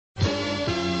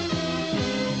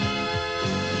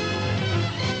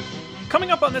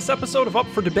Coming up on this episode of Up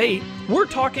for Debate, we're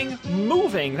talking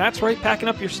moving. That's right, packing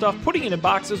up your stuff, putting it in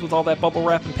boxes with all that bubble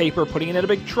wrap and paper, putting it in a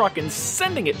big truck, and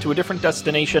sending it to a different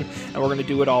destination. And we're going to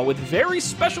do it all with very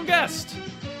special guest,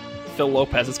 Phil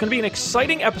Lopez. It's going to be an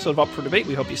exciting episode of Up for Debate.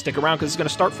 We hope you stick around because it's going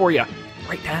to start for you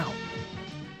right now.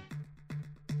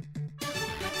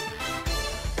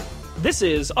 This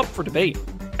is Up for Debate,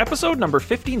 episode number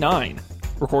 59,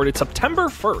 recorded September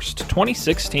 1st,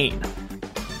 2016.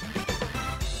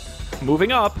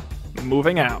 Moving up,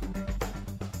 moving out.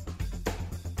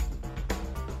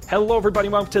 Hello, everybody.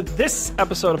 Welcome to this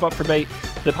episode of Up for Debate,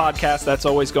 the podcast that's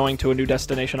always going to a new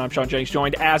destination. I'm Sean Jennings,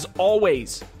 joined, as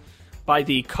always, by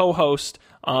the co-host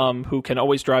who can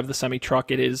always drive the semi-truck.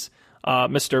 It is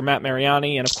Mr. Matt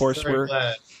Mariani, and of course we're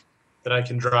glad that I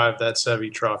can drive that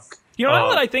semi-truck. You know, now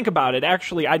that I think about it,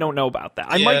 actually, I don't know about that.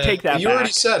 I might take that back. You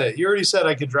already said it. You already said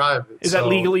I could drive it. Is that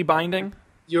legally binding?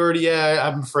 You already,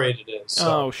 I'm afraid it is.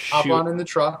 So shoot. Hop on in the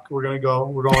truck. We're going to go.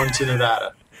 We're going to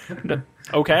Nevada.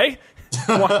 Okay.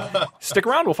 Stick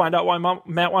around. We'll find out why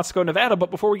Matt wants to go to Nevada. But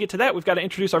before we get to that, we've got to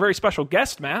introduce our very special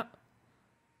guest, Matt.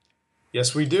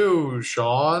 Yes, we do,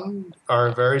 Sean.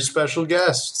 Our very special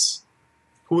guest,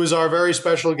 who was our very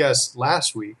special guest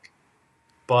last week,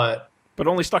 but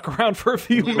only stuck around for a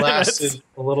few minutes. Lasted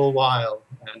a little while,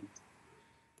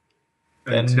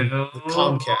 and then the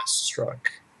Comcast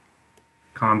struck.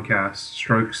 Comcast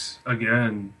strikes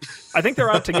again. I think they're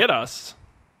out to get us.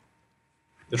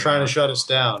 They're trying to shut us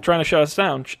down.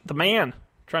 The man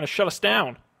trying to shut us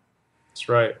down. That's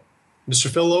right. Mr.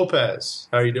 Phil Lopez,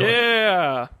 how are you doing?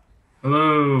 Yeah.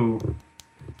 Hello.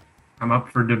 I'm up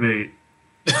for debate.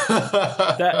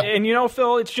 And you know,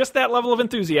 Phil, it's just that level of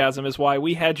enthusiasm is why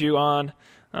we had you on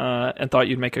and thought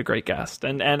you'd make a great guest.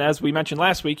 And as we mentioned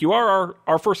last week, you are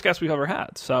our first guest we've ever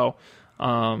had. So,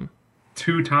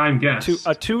 two-time guest.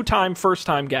 A two-time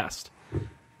first-time guest,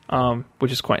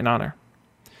 which is quite an honor.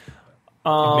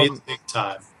 You made the big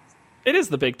time. It is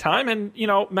the big time. And, you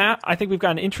know, Matt, I think we've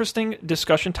got an interesting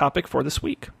discussion topic for this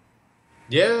week.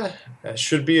 Yeah, that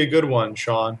should be a good one,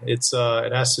 Sean. It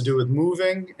has to do with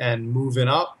moving and moving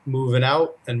up, moving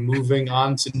out, and moving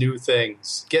on to new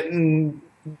things. Getting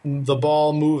the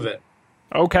ball moving.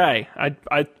 Okay.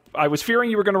 I was fearing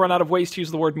you were going to run out of ways to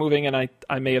use the word moving, and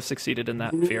I may have succeeded in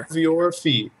that fear. Move your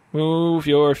feet. Move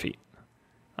your feet.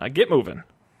 Get moving.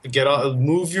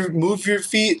 Move your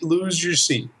feet, lose your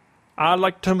seat. I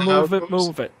like to move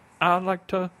it. I like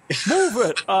to move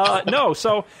it. No,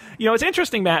 so, you know, it's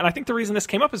interesting, Matt, and I think the reason this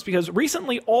came up is because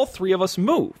recently all three of us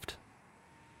moved,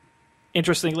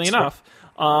 interestingly enough.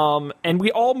 And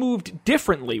we all moved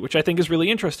differently, which I think is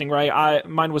really interesting, right?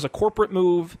 Mine was a corporate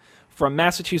move from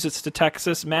Massachusetts to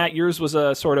Texas. Matt, yours was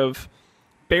a sort of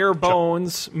bare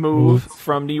bones move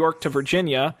from New York to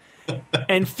Virginia.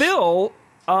 And Phil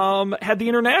had the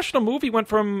international move. He went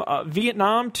from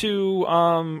Vietnam to,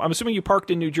 I'm assuming you parked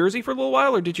in New Jersey for a little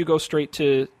while, or did you go straight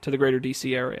to the greater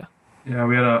D.C. area? Yeah,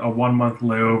 we had a 1 month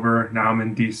layover. Now I'm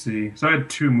in D.C. So I had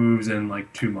two moves in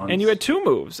like 2 months. And you had two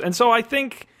moves. And so I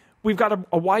think we've got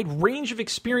a wide range of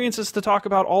experiences to talk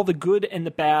about, all the good and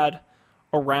the bad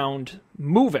around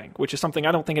moving, which is something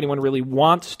I don't think anyone really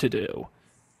wants to do,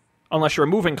 unless you're a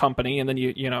moving company and then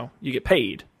you get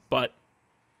paid. But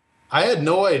I had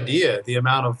no idea the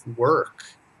amount of work.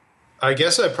 I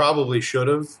guess I probably should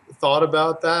have thought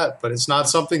about that, but it's not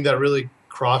something that really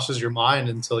crosses your mind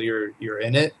until you're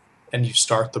in it and you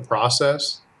start the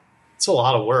process. It's a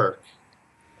lot of work.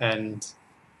 And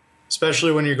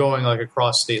especially when you're going like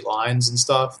across state lines and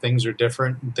stuff, things are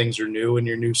different and things are new in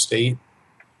your new state.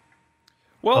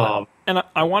 Well, and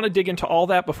I want to dig into all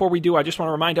that. Before we do, I just want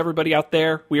to remind everybody out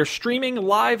there, we are streaming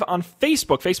live on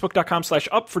Facebook,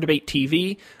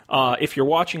 facebook.com/UpForDebateTV. If you're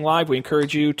watching live, we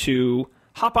encourage you to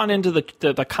hop on into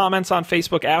the comments on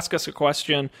Facebook, ask us a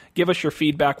question, give us your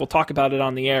feedback. We'll talk about it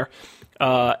on the air.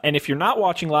 And if you're not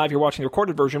watching live, you're watching the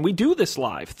recorded version, we do this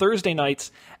live Thursday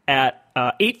nights at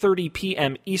 8:30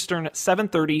 p.m. Eastern,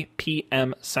 7:30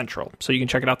 p.m. Central. So you can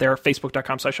check it out there,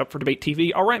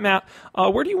 facebook.com/UpForDebateTV. All right, Matt,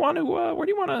 where do you want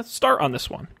to start on this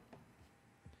one?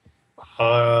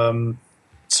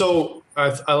 So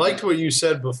I liked what you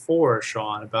said before,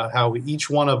 Sean, about how each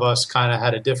one of us kind of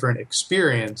had a different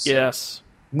experience. Yes.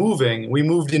 Moving. We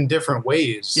moved in different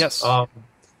ways. Yes.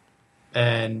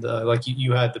 And like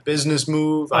you had the business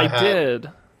move. I did.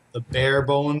 The bare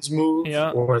bones move.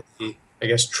 Yeah. Or the, I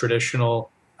guess,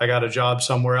 traditional, I got a job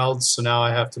somewhere else, so now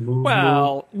I have to move.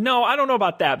 Well, no, I don't know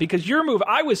about that, because your move,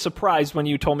 I was surprised when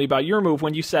you told me about your move,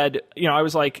 when you said, you know, I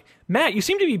was like, Matt, you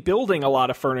seem to be building a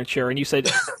lot of furniture, and you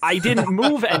said, I didn't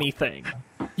move anything.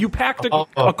 You packed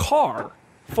a car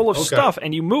full of stuff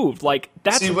and you moved. Like,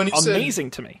 that's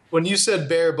amazing to me. When you said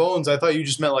bare bones, I thought you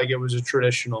just meant like it was a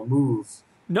traditional move.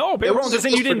 No, bare bones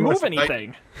isn't you didn't move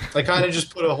anything. I kind of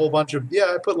just put a whole bunch of,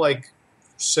 I put like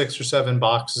 6 or 7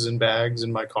 boxes and bags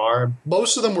in my car.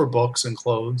 Most of them were books and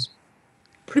clothes.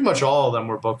 Pretty much all of them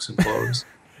were books and clothes.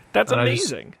 That's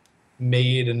amazing.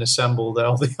 Made and assembled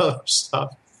all the other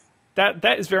stuff.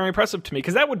 That is very impressive to me,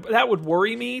 because that would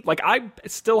worry me. Like, I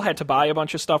still had to buy a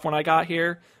bunch of stuff when I got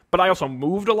here, but I also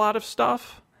moved a lot of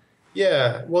stuff.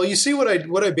 Yeah. Well, you see,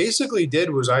 what I basically did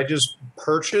was I just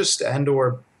purchased and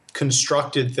or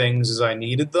constructed things as I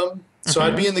needed them. So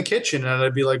I'd be in the kitchen and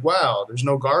I'd be like, wow, there's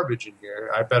no garbage in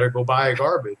here. I better go buy a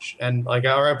garbage. And like,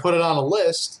 or I put it on a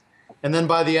list. And then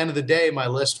by the end of the day, my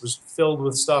list was filled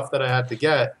with stuff that I had to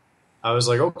get. I was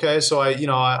like, okay, so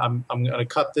I'm going to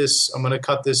cut this. I'm going to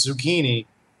cut this zucchini,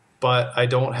 but I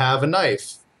don't have a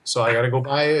knife. So I got to go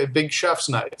buy a big chef's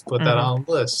knife, put that on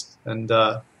the list. And,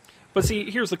 but see,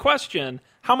 here's the question.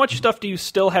 How much stuff do you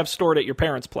still have stored at your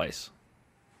parents' place?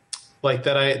 Like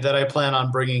that I plan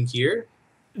on bringing here?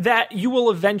 That you will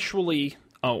eventually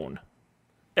own,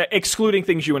 excluding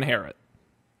things you inherit.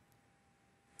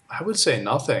 I would say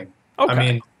nothing. Okay. I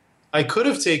mean, I could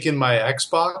have taken my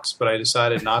Xbox, but I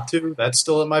decided not to. That's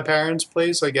still at my parents'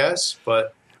 place, I guess.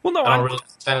 But I don't really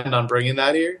intend on bringing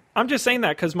that here. I'm just saying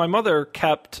that because my mother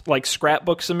kept like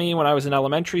scrapbooks of me when I was in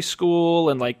elementary school,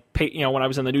 and like when I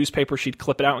was in the newspaper, she'd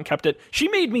clip it out and kept it. She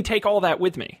made me take all that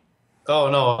with me.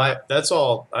 Oh no, that's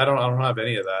all. I don't have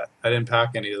any of that. I didn't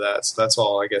pack any of that. So that's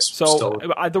all, I guess. So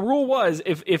the rule was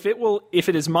if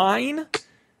it is mine,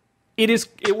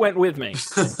 it went with me.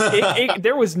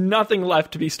 There was nothing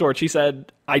left to be stored. She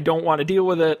said, I don't want to deal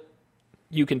with it.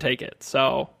 You can take it.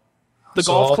 So the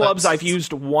golf clubs I've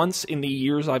used once in the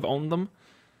years I've owned them.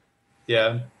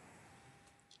 Yeah.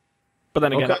 But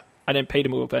then again, I didn't pay to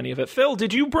move any of it. Phil,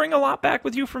 did you bring a lot back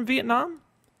with you from Vietnam?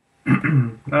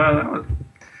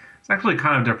 It's actually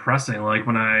kind of depressing. Like,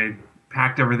 when I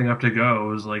packed everything up to go, it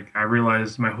was like I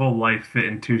realized my whole life fit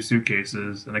in 2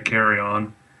 suitcases and a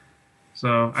carry-on.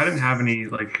 So I didn't have any,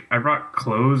 like, I brought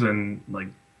clothes and, like,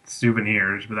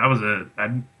 souvenirs, but that was it.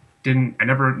 I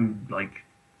never, like,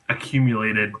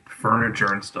 accumulated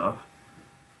furniture and stuff.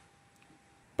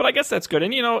 But I guess that's good.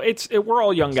 And, we're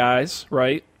all young guys,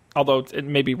 right? Although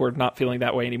maybe we're not feeling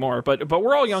that way anymore. But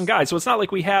we're all young guys, so it's not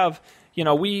like we have,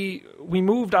 we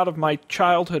moved out of my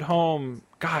childhood home.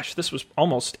 Gosh, this was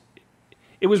almost,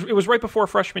 it was right before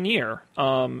freshman year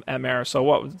at Marist. So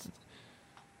what was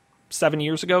 7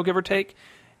 years ago, give or take.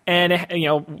 And,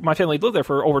 my family lived there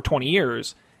for over 20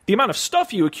 years. The amount of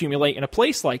stuff you accumulate in a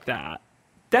place like that,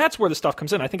 that's where the stuff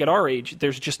comes in. I think at our age,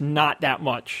 there's just not that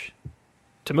much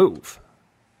to move.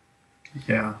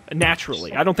 Yeah.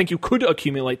 Naturally. I don't think you could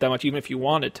accumulate that much even if you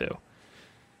wanted to.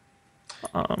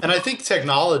 And I think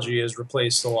technology has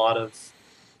replaced a lot of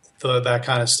that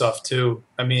kind of stuff too.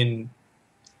 I mean,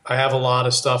 I have a lot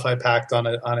of stuff I packed on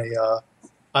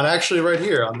actually right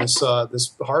here on this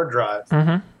hard drive.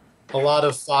 A lot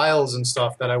of files and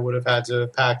stuff that I would have had to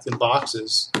have packed in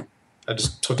boxes. I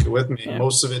just took it with me. Yeah.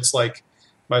 Most of it's like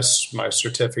my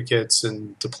certificates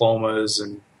and diplomas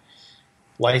and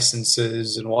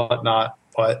licenses and whatnot.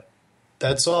 But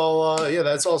that's all.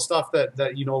 That's all stuff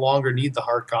that you no longer need the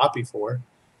hard copy for.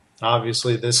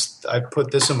 Obviously, I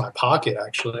put this in my pocket.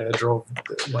 Actually, I drove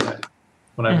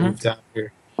when I moved down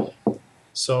here.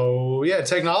 So yeah,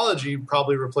 technology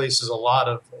probably replaces a lot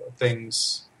of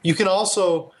things. You can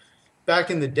also,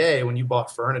 back in the day when you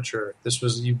bought furniture, this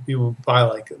was you would buy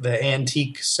like the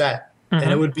antique set,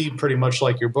 and it would be pretty much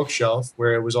like your bookshelf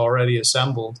where it was already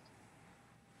assembled.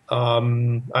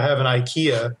 I have an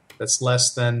IKEA that's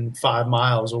less than 5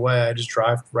 miles away. I just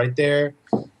drive right there.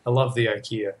 I love the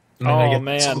IKEA. And then I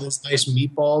get some of those nice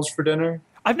meatballs for dinner.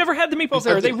 I've never had the meatballs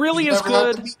there. Are they really as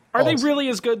good? Are they really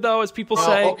as good though as people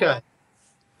say? Okay.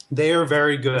 They are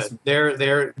very good.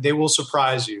 They will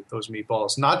surprise you, those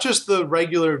meatballs. Not just the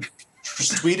regular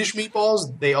Swedish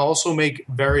meatballs, they also make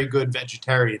very good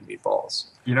vegetarian meatballs.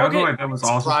 You know who I was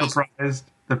also surprised?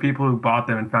 The people who bought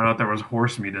them and found out there was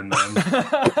horse meat in them.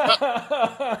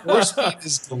 Horse meat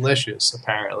is delicious,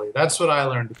 apparently. That's what I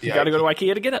learned at the IKEA. You got to go to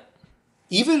IKEA to get it.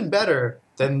 Even better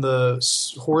than the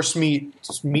horse meat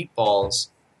meatballs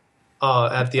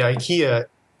at the IKEA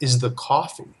is the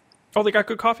coffee. Oh, they got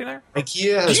good coffee there?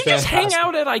 IKEA has Did you just hang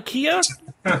out at IKEA?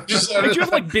 Did you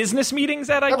have like business meetings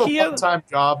at IKEA? I have a part-time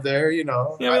job there, Yeah,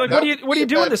 like, what are you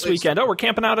doing this weekend? Oh, we're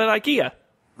camping out at IKEA.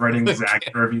 Writing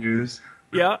Zagat reviews.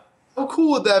 Yeah. How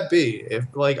cool would that be? If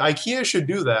like IKEA should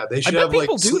do that. They should have like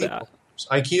IKEA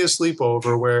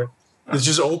sleepover where it's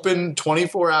just open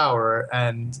 24-hour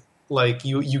and like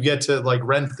you get to like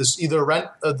rent this, either rent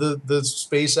the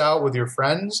space out with your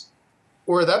friends,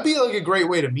 or that'd be like a great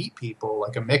way to meet people,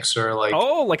 like a mixer, like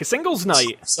like a singles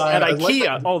night at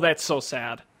IKEA. That's so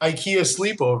sad. IKEA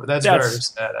sleepover. That's very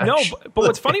sad. No, but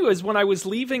what's funny was when I was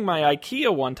leaving my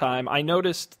IKEA one time, I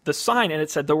noticed the sign and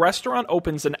it said the restaurant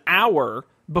opens an hour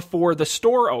before the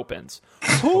store opens.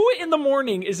 Who in the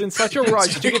morning is in such a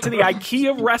rush to get to the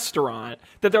IKEA restaurant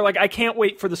that they're like, I can't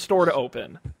wait for the store to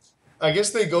open? I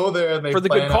guess they go there and they for the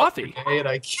good coffee. At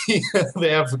IKEA,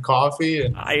 they have the coffee.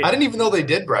 And I didn't even know they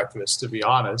did breakfast, to be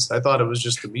honest. I thought it was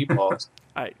just the meatballs.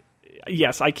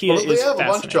 Yes, IKEA is they have a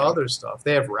bunch of other stuff.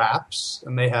 They have wraps,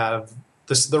 and they have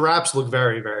this. The wraps look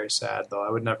very, very sad, though. I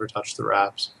would never touch the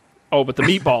wraps. Oh, but the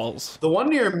meatballs. The one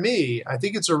near me, I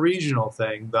think it's a regional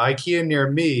thing. The IKEA near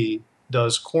me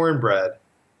does cornbread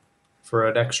for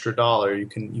an extra $1. You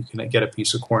can get a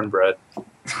piece of cornbread.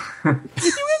 You haven't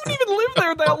even lived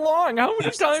there that long. How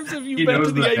many times have you been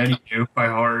to the IKEA? Menu by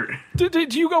heart.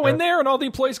 Did you go in there and all the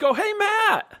employees go, "Hey,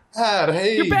 Matt,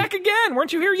 hey, you're back again.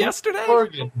 Weren't you here yesterday?"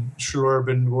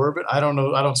 Schorben. I don't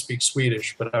know. I don't speak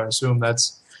Swedish, but I assume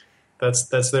that's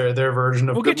their version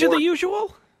of. We'll get you the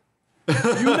usual.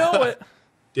 You know it.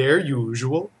 Their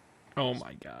usual. Oh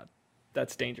my god,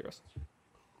 that's dangerous.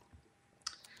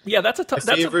 Yeah, that's a tough.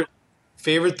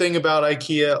 Favorite thing about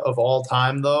IKEA of all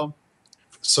time, though.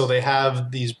 So they have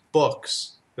these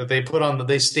books that they put on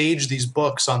they stage these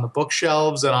books on the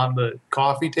bookshelves and on the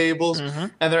coffee tables,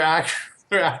 and they're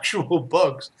actual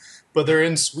books, but they're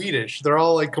in Swedish. They're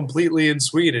all like completely in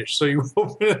Swedish. So you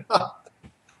open it up,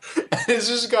 and it's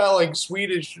just got like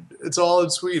Swedish. It's all in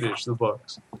Swedish. The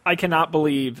books. I cannot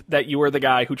believe that you are the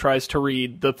guy who tries to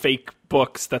read the fake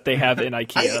books that they have in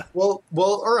IKEA. Well,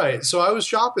 all right. So I was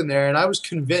shopping there, and I was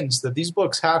convinced that these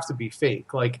books have to be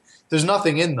fake. Like, there's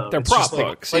nothing in them. They're it's prop just like,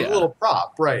 books, like a little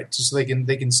prop, right? Just so they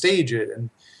can stage it and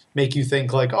make you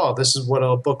think like, oh, this is what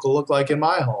a book will look like in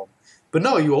my home. But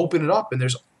no, you open it up, and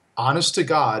there's honest to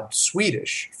God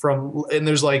Swedish and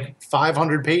there's like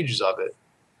 500 pages of it.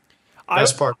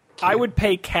 Best part. I would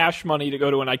pay cash money to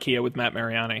go to an IKEA with Matt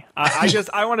Mariani.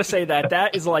 I want to say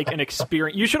that is like an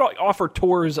experience. You should offer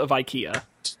tours of IKEA.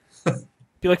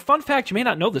 Be like, fun fact, you may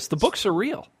not know this. The books are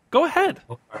real. Go ahead.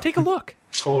 Take a look.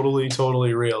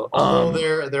 Totally real.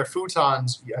 Although their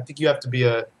futons, I think you have to be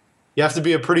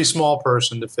a pretty small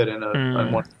person to fit in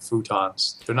on one of the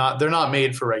futons. They're not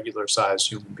made for regular sized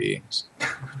human beings.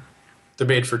 They're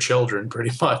made for children,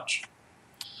 pretty much.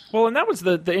 Well, and that was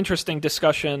the interesting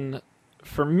discussion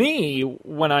for me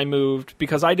when I moved,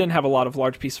 because I didn't have a lot of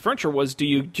large pieces of furniture, was do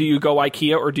you go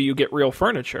IKEA or do you get real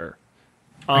furniture?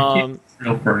 Real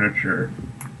furniture.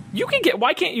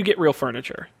 Why can't you get real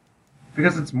furniture?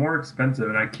 Because it's more expensive,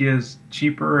 and IKEA's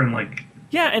cheaper, and like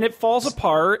and it falls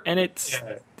apart, and it's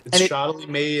shoddily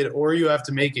made, or you have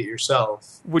to make it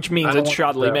yourself, which means it's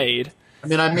shoddily made. I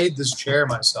mean, I made this chair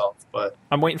myself, but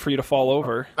I'm waiting for you to fall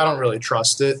over. I don't really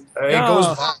trust it. It goes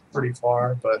back pretty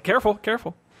far, but careful.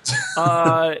 It's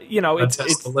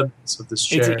the limits of this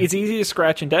chair. It's easy to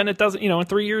scratch and dent. It doesn't. In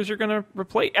 3 years you're going to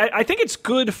replace. I think it's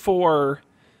good for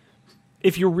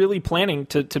if you're really planning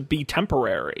to be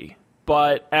temporary.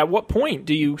 But at what point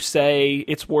do you say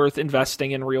it's worth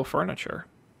investing in real furniture?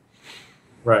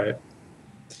 Right.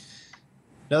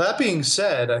 Now that being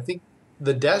said, I think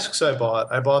the desks I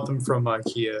bought them from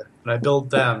IKEA, and I built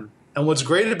them. And what's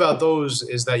great about those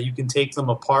is that you can take them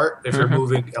apart if you're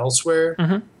moving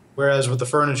elsewhere. Whereas with the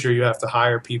furniture, you have to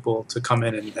hire people to come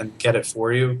in and get it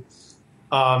for you.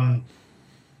 That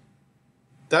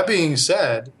being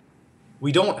said,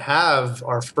 we don't have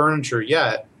our furniture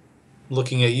yet.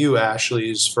 Looking at you,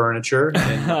 Ashley's furniture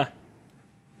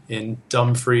in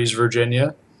Dumfries,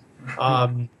 Virginia.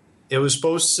 It was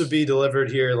supposed to be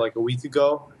delivered here like a week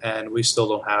ago, and we still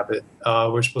don't have it.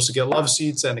 We're supposed to get love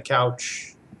seats and a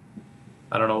couch.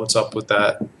 I don't know what's up with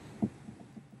that.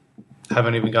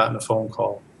 Haven't even gotten a phone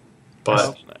call. But I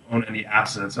don't own any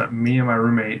assets. Me and my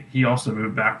roommate, he also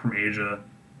moved back from Asia,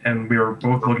 and we were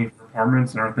both looking for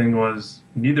apartments, and our thing was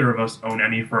neither of us own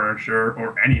any furniture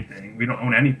or anything. We don't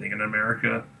own anything in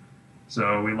America.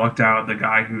 So we lucked out. The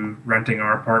guy who renting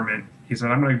our apartment, he said,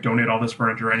 I'm going to donate all this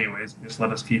furniture anyways. Just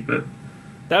let us keep it.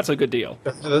 That's a good deal.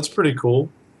 That's pretty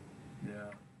cool. Yeah.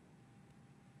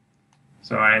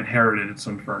 So I inherited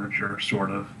some furniture, sort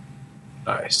of.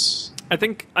 Nice. I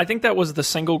think that was the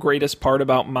single greatest part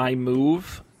about my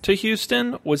move to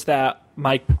Houston, was that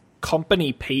my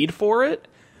company paid for it,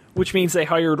 which means they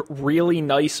hired really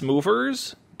nice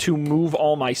movers to move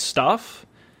all my stuff.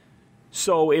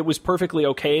 So it was perfectly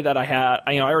okay that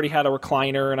I already had a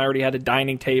recliner, and I already had a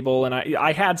dining table, and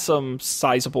I had some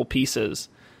sizable pieces.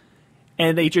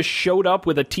 and they just showed up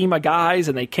with a team of guys,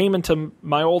 and they came into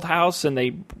my old house, and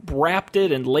they wrapped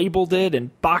it and labeled it and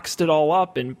boxed it all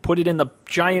up and put it in the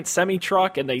giant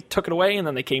semi-truck, and they took it away, and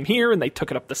then they came here, and they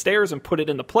took it up the stairs and put it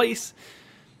into place.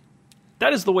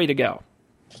 That is the way to go.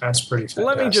 That's pretty fantastic.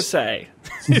 Let me just say,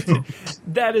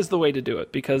 that is the way to do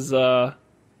it, because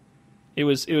it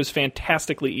was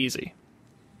fantastically easy.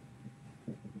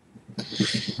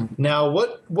 Now,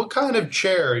 what kind of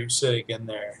chair are you sitting in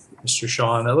there, Mr.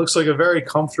 Sean? It looks like a very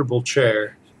comfortable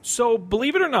chair. So,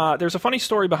 believe it or not, there's a funny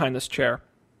story behind this chair.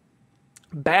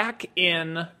 Back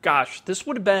in, this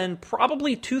would have been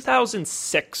probably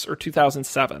 2006 or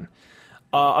 2007.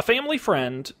 A family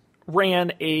friend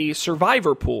ran a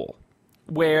Survivor pool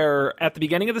where at the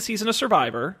beginning of the season of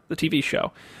Survivor, the TV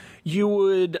show, you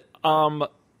would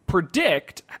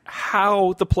predict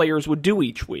how the players would do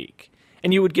each week.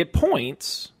 And you would get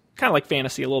points, kind of like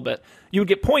fantasy a little bit. You would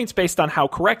get points based on how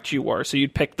correct you were. So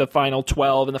you'd pick the final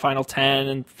 12 and the final 10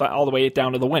 and all the way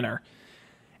down to the winner.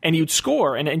 And you'd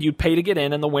score, and you'd pay to get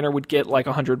in, and the winner would get like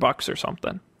 $100 or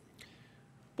something.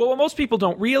 Well, what most people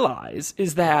don't realize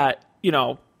is that,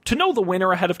 to know the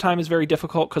winner ahead of time is very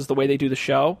difficult because of the way they do the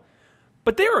show.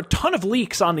 But there are a ton of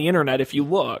leaks on the internet, if you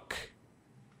look,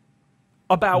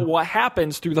 about what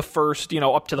happens through the first,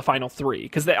 up to the final 3,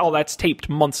 because all that's taped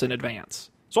months in advance.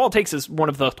 So all it takes is one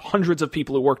of the hundreds of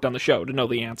people who worked on the show to know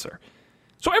the answer.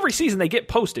 So every season they get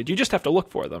posted. You just have to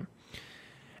look for them.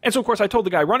 And so, of course, I told the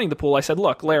guy running the pool, I said,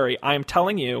 look, Larry, I am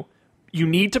telling you, you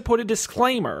need to put a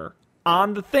disclaimer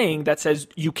on the thing that says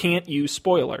you can't use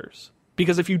spoilers.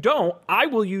 Because if you don't, I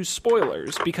will use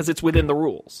spoilers because it's within the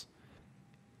rules.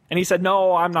 And he said,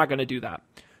 no, I'm not going to do that.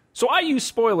 So I used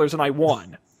spoilers and I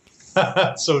won.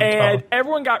 And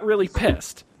everyone got really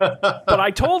pissed. But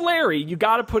I told Larry, you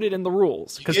got to put it in the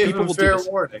rules because people will do this.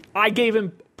 Warning. I gave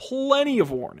him plenty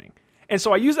of warning. And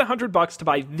so I used $100 to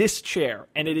buy this chair,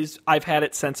 and I've had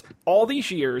it since all these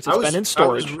years. It's been in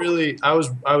storage. I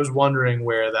was wondering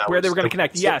where they were going to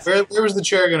connect. Yes. Where was the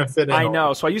chair going to fit in? I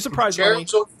know. So I used surprise money. The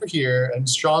chair was over here, and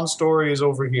Sean's story is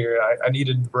over here. I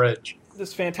needed the bridge.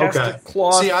 This fantastic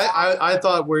cloth. See, I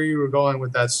thought where you were going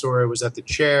with that story was that the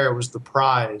chair was the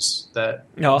prize that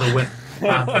the winner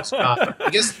got. I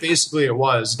guess basically it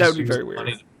was. That would be very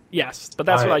weird. Yes, but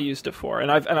that's what I used it for,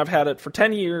 and I've had it for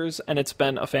 10 years, and it's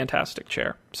been a fantastic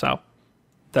chair. So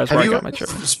that's where I got my chair.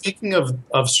 Speaking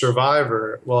of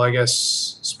Survivor, well, I guess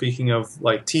speaking of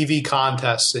like TV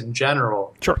contests in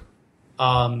general, sure.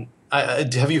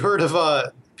 Have you heard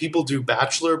of people do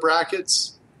bachelor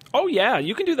brackets? Oh yeah,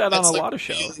 you can do that on a lot of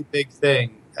shows. That's a really big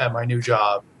thing at my new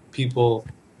job. People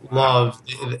love.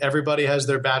 Everybody has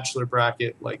their bachelor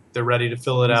bracket. Like they're ready to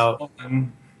fill it out.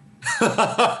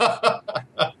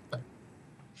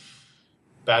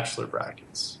 Bachelor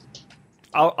brackets.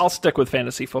 I'll stick with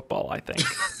fantasy football, I think.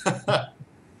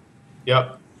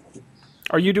 Yep.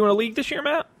 Are you doing a league this year,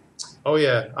 Matt? Oh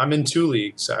yeah, I'm in 2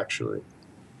 leagues actually,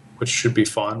 which should be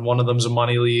fun. One of them's a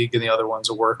money league, and the other one's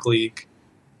a work league.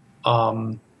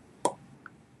 Ninja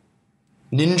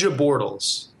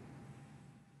Bortles.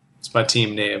 It's my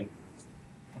team name.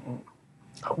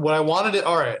 What I wanted it.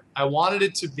 All right, I wanted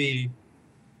it to be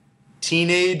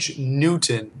Teenage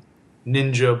Mutant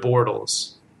Ninja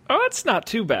Bortles. Oh, that's not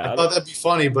too bad. I thought that'd be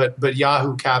funny, but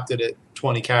Yahoo capped it at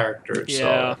 20 characters,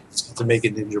 yeah. So to make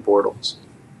it Ninja Bortles.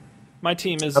 My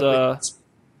team is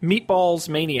Meatballs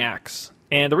Maniacs,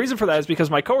 and the reason for that is because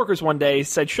my coworkers one day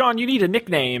said, Sean, you need a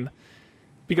nickname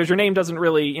because your name doesn't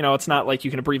really, it's not like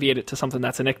you can abbreviate it to something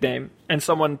that's a nickname. And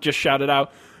someone just shouted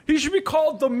out, he should be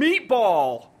called the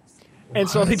Meatball. And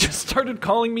so they just started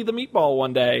calling me the Meatball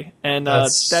one day, and that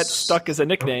stuck as a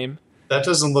nickname. That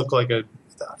doesn't look like a.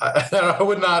 I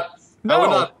would not. No. I would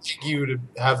not pick you to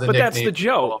have the. But nickname. that's the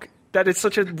joke. That it's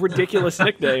such a ridiculous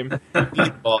nickname.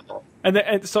 Meatball.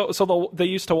 And so they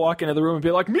used to walk into the room and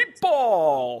be like,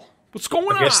 Meatball, what's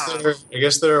going on? I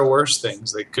guess there are worse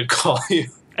things they could call you.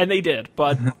 And they did,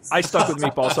 but I stuck with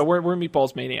Meatball, so we're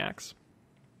Meatballs Maniacs.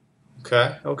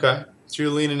 Okay. So you're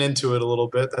leaning into it a little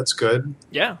bit. That's good.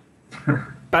 Yeah.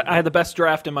 But I had the best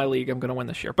draft in my league. I'm going to win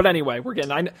this year. But anyway, we're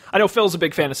getting. I know Phil's a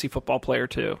big fantasy football player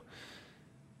too.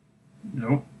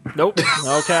 Nope.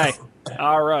 Okay.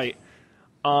 All right.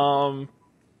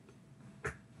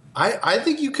 I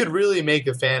think you could really make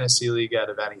a fantasy league out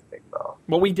of anything, though.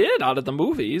 Well, we did out of the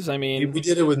movies. I mean, we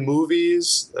did it with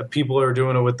movies. People are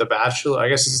doing it with The Bachelor. I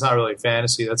guess it's not really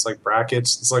fantasy. That's like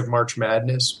brackets. It's like March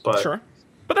Madness, but sure.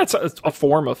 But that's a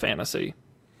form of fantasy.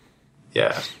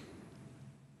 Yeah.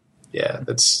 Yeah,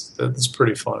 that's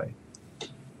pretty funny.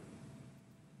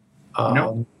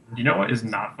 You know what is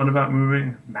not fun about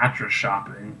moving? Mattress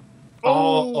shopping.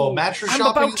 mattress I'm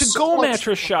shopping. about to go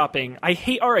mattress shopping. I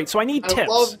hate. All right, so I need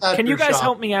tips. Can you guys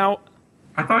help me out?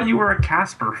 I thought you were a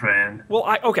Casper fan.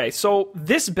 Well, okay. So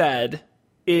this bed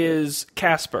is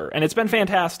Casper, and it's been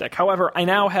fantastic. However, I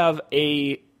now have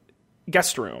a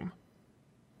guest room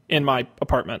in my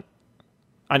apartment.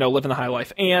 I know, living the high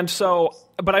life. And so,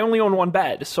 but I only own one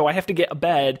bed, so I have to get a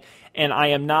bed, and I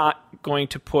am not going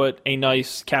to put a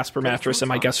nice Casper mattress in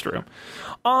my guest room.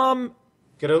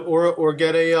 Get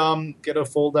a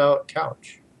fold out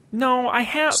couch. No, I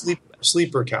have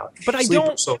Sleeper couch. but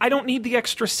I don't need the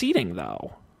extra seating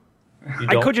though. You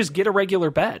I don't? could just get a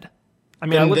regular bed. I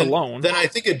mean, I live alone. Then I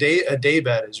think a day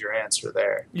bed is your answer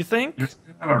there. You think?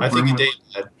 I think a day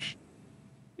bed.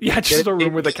 Yeah, just a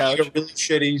room with a couch. Like a really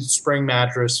shitty spring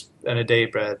mattress and a day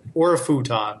bed, or a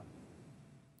futon.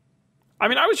 I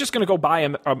mean, I was just going to go buy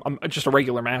just a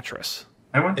regular mattress.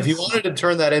 If you wanted to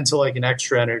turn that into like an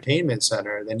extra entertainment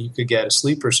center, then you could get a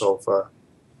sleeper sofa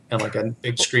and like a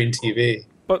big screen TV.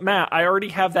 But Matt, I already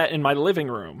have that in my living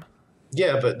room.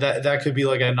 Yeah, but that could be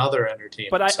like another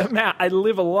entertainment. But Matt, I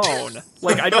live alone.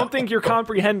 Like, I don't think you're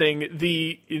comprehending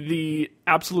the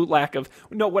absolute lack of.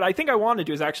 No, what I think I want to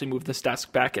do is actually move this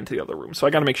desk back into the other room. So I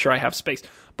got to make sure I have space.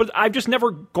 But I've just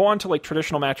never gone to like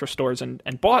traditional mattress stores and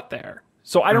bought there.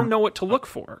 So I don't know what to look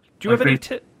for. Do you have any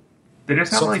tip? They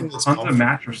just have like tons of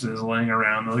mattresses laying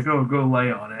around. They're like, oh, go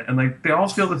lay on it, and like they all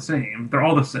feel the same. They're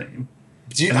all the same.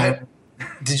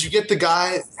 Did you get the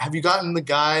guy? Have you gotten the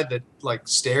guy that like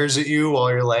stares at you while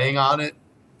you're laying on it,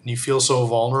 and you feel so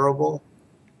vulnerable?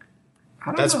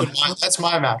 That's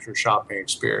my mattress shopping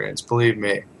experience. Believe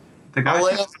me. I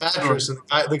lay on the mattress, and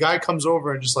the guy comes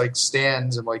over and just like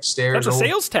stands and like stares. That's a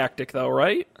sales tactic, though,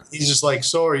 right? He's just like,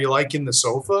 so are you liking the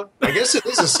sofa? I guess it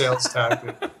is a sales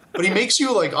tactic, but he makes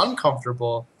you like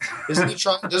uncomfortable. Isn't he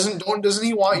trying? Doesn't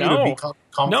he want you to be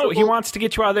comfortable? No, he wants to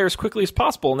get you out of there as quickly as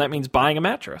possible, and that means buying a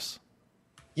mattress.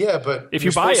 Yeah, but if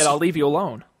you buy it, I'll leave you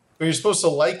alone. But you're supposed to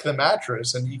like the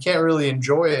mattress, and you can't really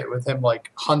enjoy it with him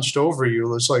like hunched over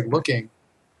you, just like looking.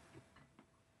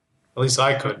 At least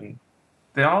I couldn't.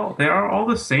 They are all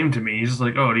the same to me. He's just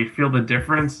like, oh, do you feel the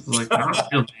difference? It's like, not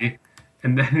really.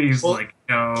 And then he's like,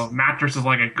 mattress is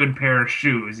like a good pair of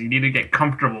shoes. You need to get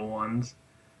comfortable ones.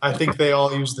 I think they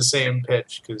all use the same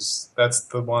pitch because that's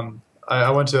the one.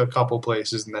 I went to a couple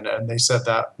places and they said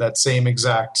that same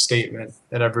exact statement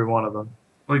at every one of them.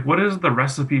 Like, what is the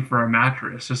recipe for a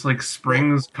mattress? Just like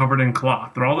springs covered in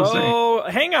cloth. They're all the same. Oh,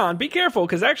 hang on. Be careful,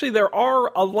 because actually there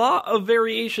are a lot of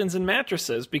variations in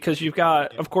mattresses, because you've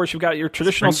got your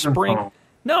traditional spring.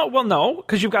 No,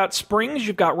 because you've got springs,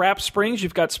 you've got wrap springs,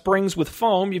 you've got springs with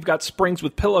foam, you've got springs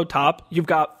with pillow top, you've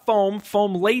got foam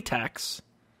latex.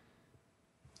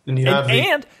 And you have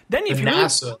then if you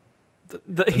NASA.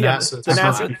 The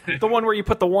NASA, the one where you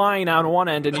put the wine on one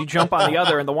end and you jump on the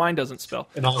other and the wine doesn't spill.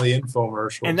 And all the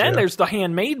infomercials. And then there's the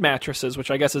handmade mattresses, which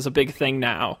I guess is a big thing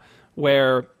now,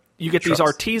 where you get these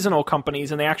artisanal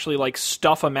companies and they actually like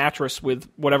stuff a mattress with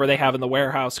whatever they have in the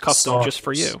warehouse custom just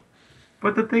for you.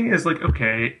 But the thing is, like,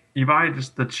 okay, you buy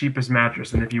just the cheapest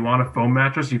mattress, and if you want a foam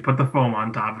mattress, you put the foam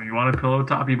on top. If you want a pillow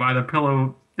top, you buy the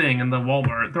pillow thing in the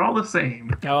Walmart. They're all the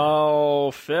same.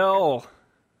 Oh, Phil.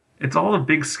 It's all a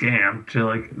big scam to,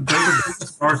 like, they're the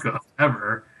biggest markup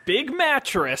ever. Big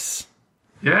mattress.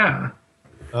 Yeah.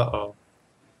 Uh-oh.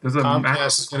 There's a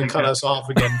Comcast is going to cut us off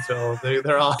again, Phil.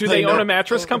 They're on. Do they own a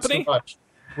mattress company?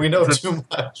 We know too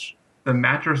much. The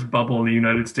mattress bubble in the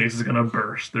United States is going to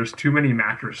burst. There's too many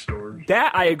mattress stores.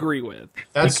 That I agree with.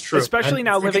 That's true. Especially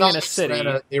now living in a city.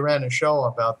 They ran a show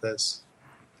about this.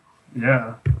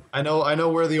 Yeah. I know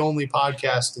we're the only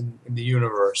podcast in the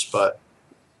universe, but...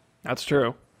 That's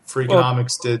true.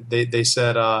 Freakonomics they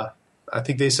said, I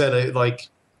think they said, like,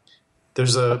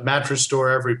 there's a mattress store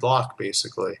every block,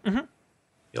 basically. Mm-hmm.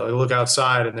 You look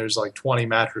outside and there's like 20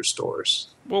 mattress stores.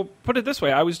 Well, put it this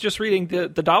way. I was just reading the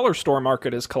dollar store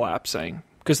market is collapsing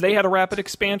because they had a rapid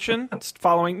expansion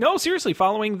following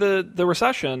the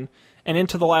recession and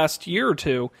into the last year or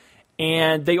two,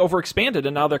 and they overexpanded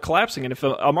and now they're collapsing. And if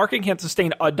a market can't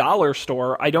sustain a dollar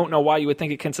store, I don't know why you would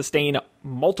think it can sustain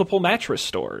multiple mattress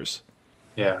stores.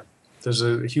 Yeah, there's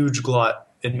a huge glut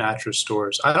in mattress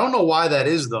stores. I don't know why that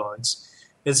is, though.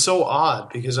 It's so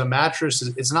odd because a mattress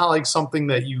it's not like something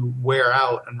that you wear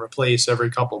out and replace every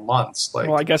couple months. Like,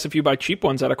 well, I guess if you buy cheap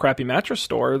ones at a crappy mattress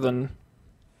store, then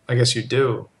I guess you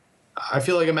do. I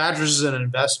feel like a mattress is an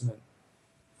investment.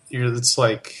 It's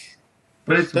like,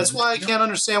 that's why I can't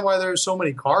understand why there are so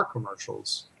many car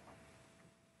commercials.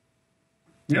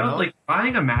 You know, like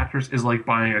buying a mattress is like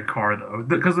buying a car, though,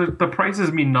 because the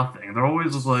prices mean nothing. They're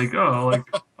always just like, oh, like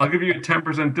I'll give you a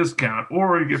 10% discount,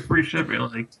 or you get free shipping.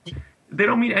 Like, they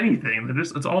don't mean anything.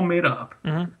 It's all made up.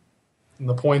 And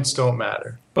the points don't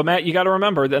matter. But Matt, you got to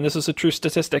remember, and this is a true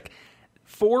statistic,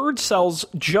 Ford sells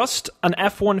just an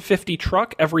F-150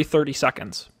 truck every 30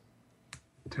 seconds.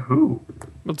 To who?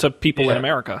 To people in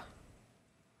America.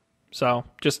 So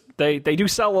just they do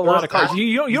sell a lot of cars.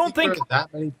 You don't think there are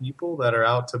that many people that are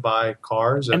out to buy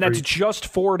cars, and that's just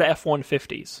Ford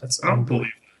F-150s. I don't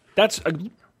believe that's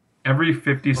every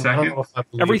 50 seconds.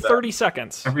 Every 30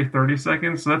 seconds. Every 30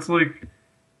 seconds. So that's like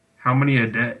how many a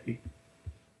day?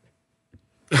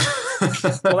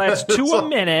 Well, that's 2 a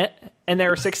minute, and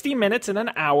there are 60 minutes in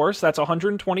an hour, so that's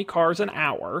 120 cars an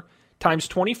hour times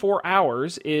 24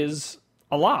 hours is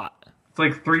a lot. It's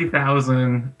like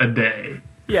 3,000 a day.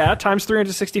 Yeah, times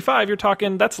 365, you're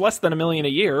talking, that's less than $1 million a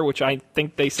year, which I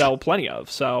think they sell plenty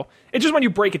of. So it's just when you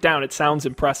break it down, it sounds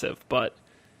impressive. But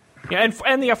yeah,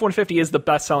 and the F-150 is the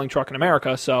best-selling truck in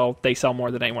America, so they sell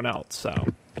more than anyone else. So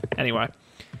anyway,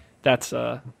 that's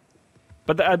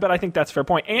but I think that's a fair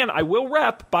point. And I will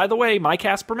rep, by the way, my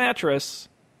Casper mattress.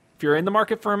 If you're in the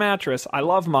market for a mattress, I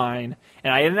love mine,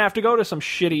 and I didn't have to go to some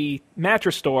shitty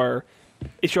mattress store.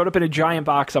 It showed up in a giant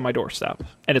box on my doorstep,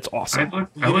 and it's awesome.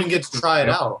 You didn't get to try it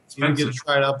out. You didn't get to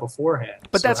try it out beforehand.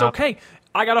 But that's okay.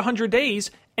 I got 100 days,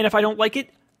 and if I don't like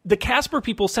it, the Casper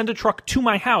people send a truck to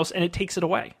my house, and it takes it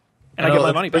away. And I get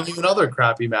my money back. Bring you another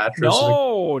crappy mattress.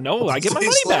 No, I get my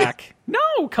money back.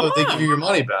 No, come on. They give you your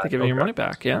money back. They give you your money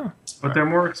back, yeah. But they're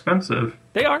more expensive.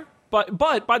 They are. But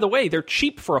by the way, they're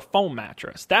cheap for a foam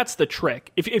mattress. That's the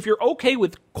trick. If you're okay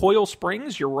with coil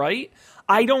springs, you're right.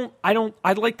 I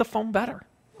like the foam better.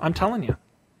 I'm telling you.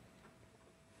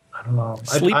 I don't know.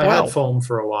 I had foam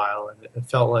for a while, and it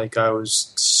felt like I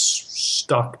was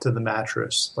stuck to the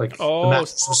mattress. Like the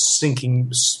mattress was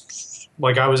sinking,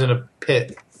 like I was in a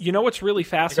pit. You know what's really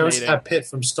fascinating? Like I was that pit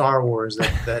from Star Wars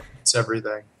that eats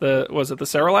everything. Was it the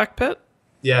Sarlacc pit?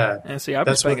 Yeah. And see, I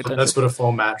was paying attention. That's what a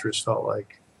foam mattress felt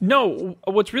like. No,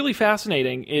 what's really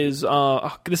fascinating is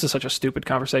this is such a stupid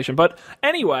conversation, but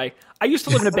anyway, I used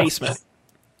to live in a basement.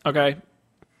 Okay.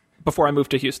 Before I moved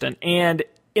to Houston. And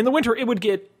in the winter, it would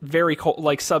get very cold,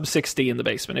 like sub 60 in the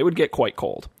basement. It would get quite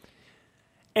cold.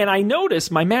 And I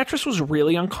noticed my mattress was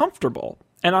really uncomfortable.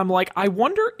 And I'm like, I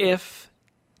wonder if,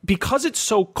 because it's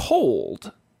so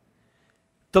cold,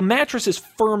 the mattress is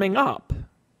firming up.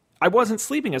 I wasn't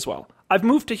sleeping as well. I've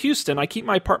moved to Houston. I keep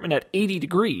my apartment at 80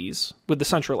 degrees with the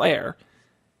central air.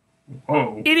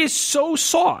 Whoa. It is so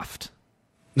soft.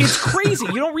 It's crazy.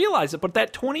 You don't realize it, but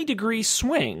that 20-degree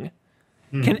swing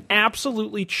can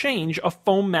absolutely change a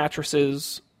foam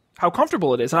mattress's how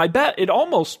comfortable it is. And I bet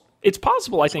it's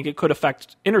possible, I think it could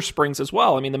affect inner springs as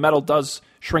well. I mean, the metal does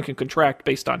shrink and contract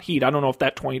based on heat. I don't know if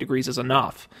that 20 degrees is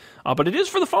enough. But it is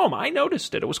for the foam. I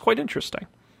noticed it. It was quite interesting.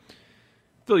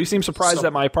 Phil, you seem surprised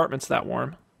that my apartment's that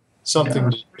warm.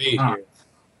 Something to debate here.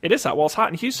 It is hot. Well, it's hot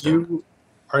in Houston.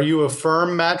 Are you a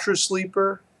firm mattress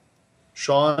sleeper,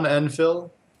 Sean and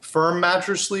Phil? Firm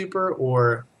mattress sleeper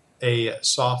or a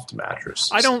soft mattress?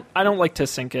 I don't like to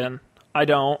sink in. I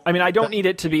don't need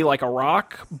it to be like a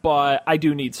rock, but I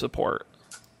do need support.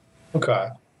 Okay.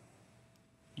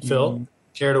 Phil,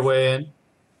 care to weigh in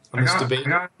on this debate? I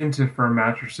got into firm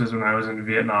mattresses when I was in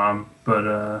Vietnam, but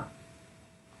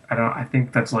I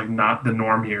think that's like not the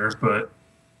norm here, but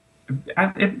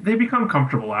they become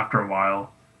comfortable after a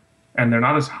while, and they're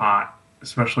not as hot,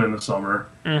 especially in the summer.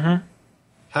 Mm-hmm.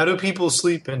 How do people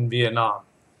sleep in Vietnam?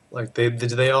 Like, do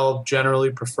they all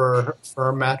generally prefer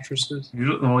firm mattresses?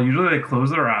 Usually they close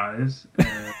their eyes.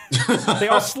 And they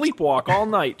all sleepwalk all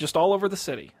night, just all over the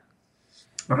city.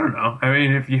 I don't know. I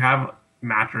mean, if you have a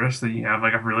mattress, then you have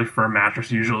like a really firm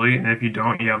mattress usually, and if you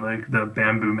don't, you have like the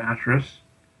bamboo mattress.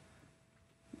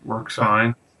 Works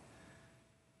fine.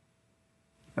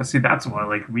 See, that's why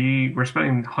we're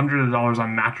spending hundreds of dollars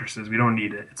on mattresses. We don't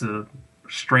need it. It's a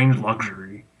strange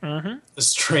luxury. Mm-hmm. A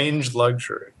strange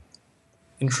luxury.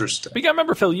 Interesting. But you gotta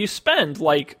remember, Phil, you spend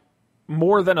like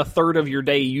more than a third of your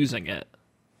day using it.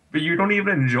 But you don't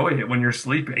even enjoy it when you're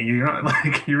sleeping. You're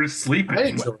not you're sleeping. I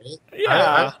enjoy it. Yeah.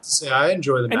 I have to say, I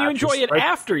enjoy the mattress. And you enjoy it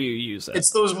after you use it. It's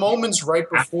those moments right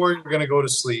before you're going to go to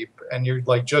sleep and you're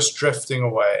like just drifting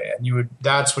away, and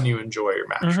that's when you enjoy your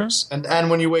mattress. Mm-hmm. And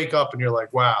when you wake up and you're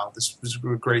like, wow, this was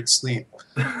a great sleep.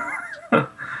 I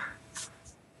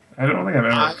don't think I've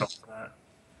ever felt that.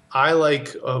 I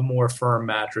like a more firm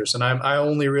mattress, and I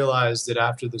only realized it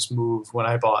after this move when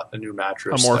I bought a new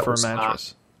mattress. A more firm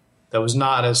mattress. That was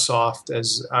not as soft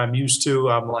as I'm used to.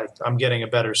 I'm getting a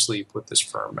better sleep with this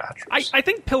firm mattress. I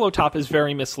think Pillow Top is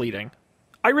very misleading.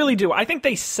 I really do. I think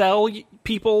they sell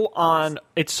people on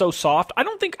it's so soft. I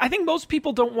think most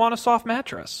people don't want a soft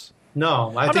mattress.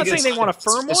 No, I'm not saying they want a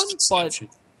firm one, but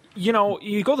you know,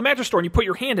 you go to the mattress store and you put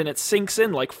your hand in, it sinks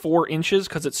in like 4 inches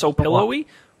because it's so pillowy.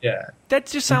 Yeah. That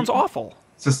just sounds awful.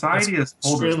 Society has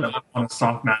told us that on a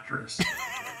soft mattress.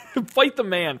 Fight the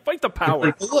man. Fight the power.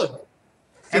 Like, look,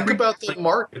 think about the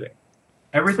marketing.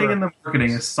 Everything in the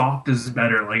marketing is soft is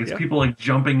better. Like, it's people like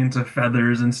jumping into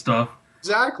feathers and stuff.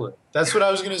 Exactly. That's what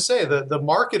I was going to say. The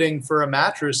marketing for a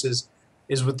mattress is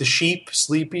with the sheep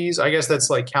sleepies. I guess that's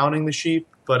like counting the sheep,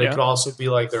 but it could also be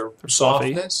like their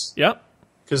softness. Yep.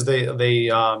 Because they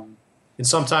and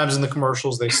sometimes in the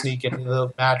commercials they sneak into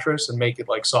the mattress and make it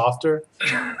like softer.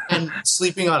 And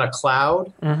sleeping on a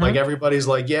cloud, like everybody's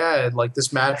like, yeah, like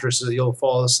this mattress, you'll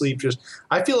fall asleep.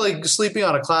 I feel like sleeping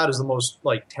on a cloud is the most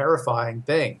like terrifying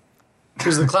thing.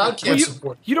 Because the cloud can't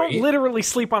support you don't literally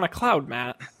sleep on a cloud,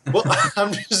 Matt. Well, I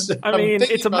mean,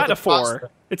 it's a metaphor.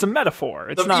 It's a metaphor.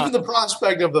 It's not. Even the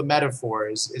prospect of the metaphor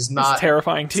is not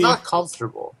terrifying to you. It's not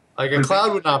comfortable. Like a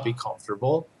cloud would not be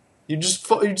comfortable.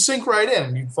 You'd sink right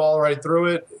in. You'd fall right through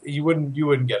it. You wouldn't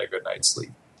get a good night's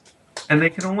sleep. And they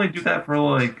can only do that for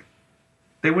like.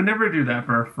 They would never do that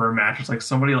for a firm mattress, like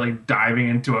somebody like diving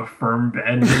into a firm bed.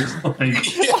 And just, like,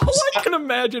 all I can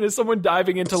imagine is someone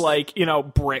diving into like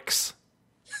bricks.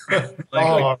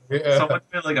 Someone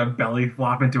did like a belly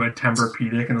flop into a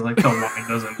Tempur-Pedic and like the line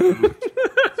doesn't move.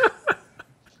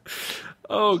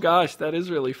 Oh gosh, that is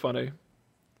really funny.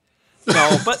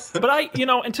 No, but I,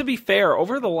 and to be fair,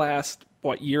 over the last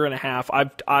year and a half,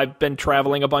 I've been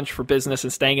traveling a bunch for business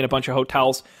and staying in a bunch of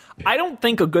hotels. I don't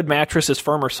think a good mattress is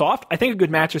firm or soft. I think a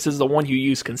good mattress is the one you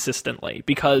use consistently,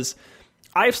 because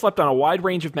I've slept on a wide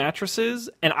range of mattresses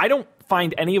and I don't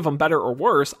find any of them better or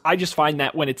worse. I just find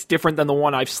that when it's different than the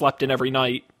one I've slept in every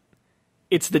night,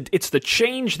 it's the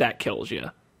change that kills you.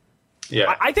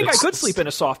 Yeah, I think I could sleep in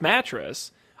a soft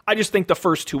mattress. I just think the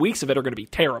first 2 weeks of it are going to be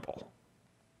terrible.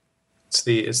 It's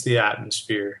the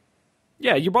atmosphere.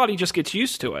 Yeah, your body just gets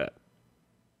used to it.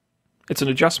 It's an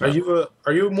adjustment.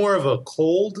 Are you more of a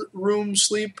cold room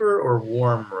sleeper or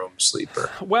warm room sleeper?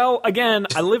 Well, again,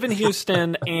 I live in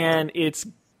Houston and it's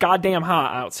goddamn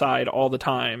hot outside all the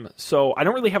time. So I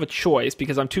don't really have a choice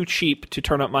because I'm too cheap to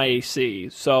turn up my AC.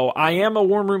 So I am a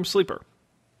warm room sleeper.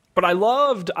 But I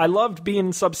loved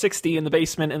being sub 60 in the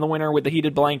basement in the winter with the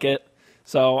heated blanket.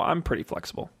 So I'm pretty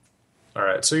flexible. All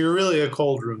right. So you're really a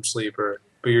cold room sleeper,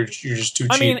 but you're just too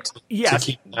cheap to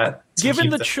keep that. Given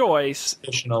the choice,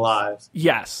 alive.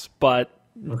 Yes, but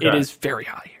it is very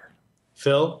hot here.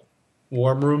 Phil,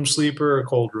 warm room sleeper or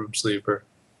cold room sleeper?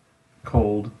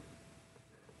 Cold.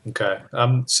 Okay,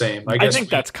 I'm same. I think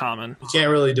that's common. We can't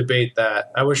really debate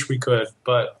that. I wish we could,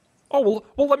 but well,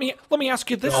 let me ask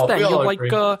you this then.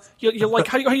 You like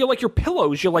how you like your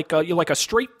pillows? You like a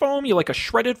straight foam? You like a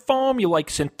shredded foam? You like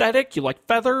synthetic? You like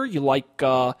feather? You like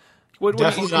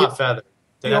definitely not feather.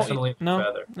 Definitely not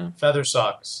feather. No. Feather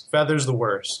sucks. Feather's the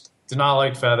worst. Do not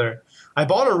like feather. I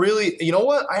bought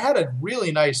I had a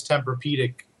really nice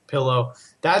Tempur-Pedic pillow.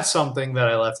 That's something that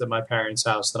I left at my parents'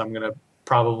 house that I'm gonna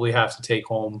probably have to take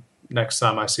home next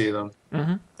time I see them.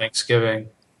 Mm-hmm. Thanksgiving.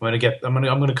 I'm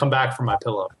gonna come back for my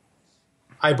pillow.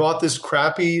 I bought this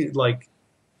crappy like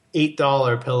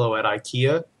 $8 pillow at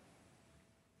IKEA,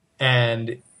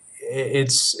 and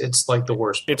it's like the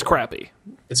worst pillow. It's crappy.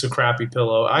 It's a crappy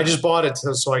pillow. I just bought it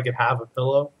so I could have a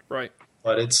pillow. Right.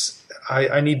 But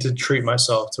I need to treat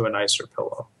myself to a nicer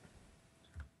pillow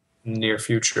in the near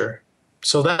future.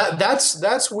 So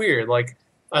that's weird. Like,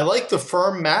 I like the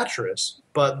firm mattress,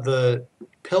 but the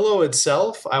pillow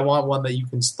itself, I want one that you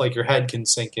can, like, your head can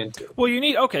sink into. Well,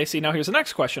 see, now here's the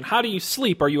next question. How do you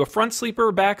sleep? Are you a front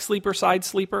sleeper, back sleeper, side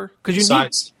sleeper?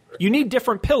 Because you need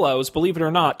different pillows, believe it or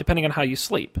not, depending on how you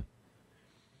sleep.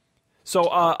 So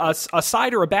a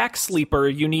side or a back sleeper,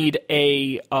 you need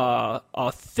a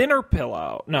thinner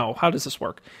pillow. No, how does this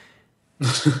work?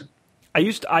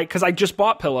 Because I just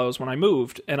bought pillows when I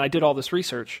moved, and I did all this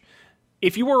research.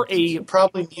 If you were you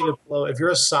probably need a pillow. If you're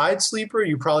a side sleeper,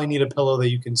 you probably need a pillow that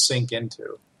you can sink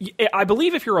into. I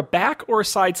believe if you're a back or a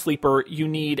side sleeper, you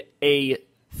need a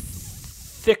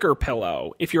thicker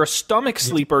pillow. If you're a stomach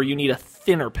sleeper, you need a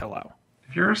thinner pillow.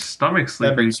 If you're a stomach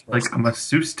sleeper, you like a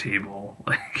masseuse table.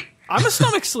 Like, I'm a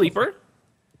stomach sleeper.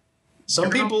 Some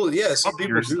people do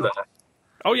that.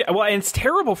 Oh yeah, well, and it's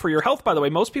terrible for your health, by the way.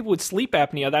 Most people with sleep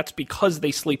apnea, that's because they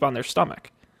sleep on their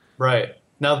stomach. Right.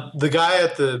 Now, the guy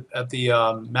at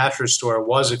the mattress store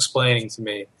was explaining to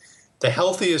me the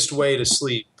healthiest way to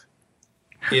sleep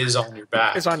is on your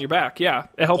back. It's on your back, yeah.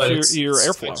 It helps your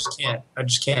airflow. I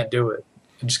just can't do it.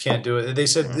 They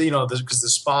said, because the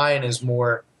spine is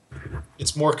more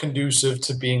conducive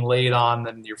to being laid on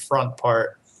than your front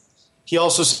part. he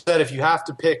also said if you have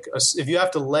to if you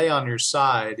have to lay on your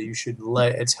side, you should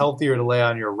lay. It's healthier to lay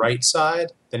on your right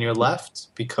side than your left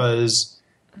because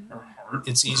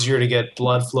it's easier to get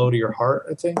blood flow to your heart.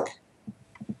 I think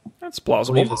That's I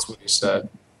plausible. believe that's what he said.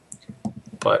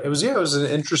 But it was an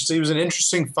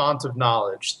interesting font of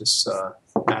knowledge. This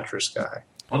mattress guy.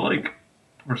 Well, like,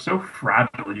 we're so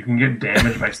fragile. You can get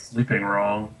damaged by sleeping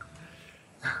wrong.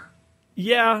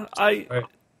 Yeah, I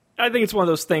think it's one of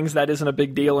those things that isn't a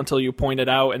big deal until you point it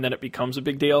out, and then it becomes a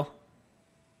big deal.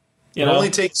 It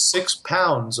only takes 6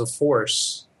 pounds of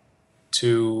force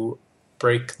to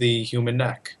break the human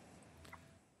neck.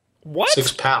 What?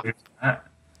 6 pounds.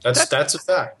 That's a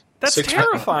fact. That's 6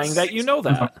 terrifying pounds. that you know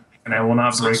that. And I will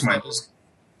not break my...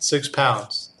 6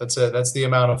 pounds. That's it. That's the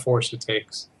amount of force it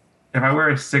takes. If I wear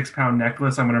a 6-pound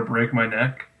necklace, I'm going to break my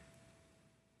neck.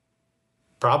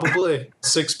 Probably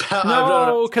 6 pounds.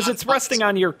 No, because it's resting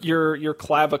on your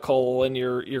clavicle and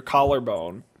your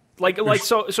collarbone.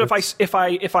 So if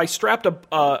I strapped a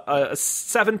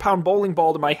 7-pound bowling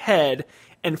ball to my head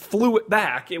and flew it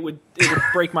back, it would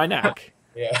break my neck.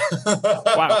 Yeah.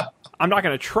 Wow. I'm not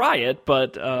going to try it,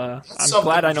 but I'm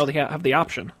glad I know they have the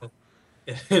option.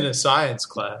 In a science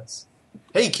class.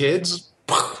 Hey, kids.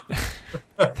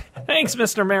 Thanks,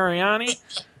 Mr. Mariani.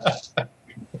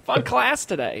 Fun class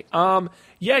today.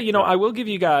 Yeah, I will give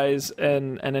you guys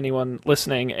and anyone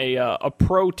listening a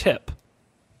pro tip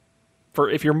for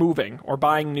if you're moving or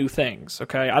buying new things.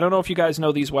 Okay, I don't know if you guys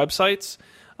know these websites,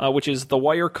 which is the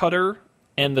Wirecutter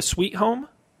and the Sweet Home.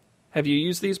 Have you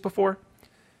used these before?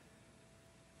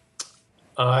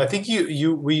 I think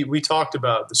we talked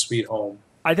about the Sweet Home.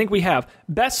 I think we have.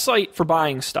 Best site for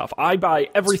buying stuff. I buy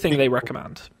everything they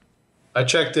recommend. I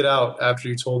checked it out after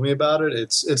you told me about it.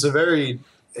 It's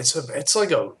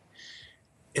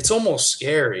almost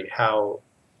scary how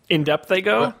in depth they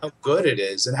go. How good it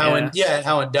is, and how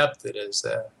in depth it is.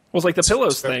 Well, it's like the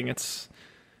pillows thing.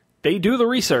 They do the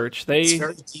research. It's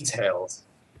very detailed.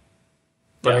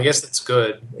 But I guess that's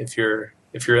good if you're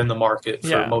in the market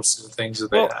for most of the things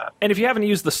that they have. And if you haven't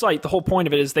used the site, the whole point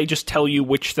of it is they just tell you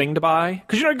which thing to buy.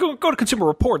 Because go to Consumer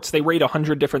Reports, they rate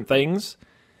 100 different things.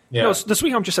 Yeah. No, the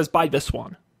Sweet Home just says buy this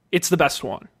one. It's the best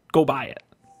one. Go buy it.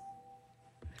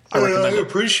 I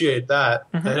appreciate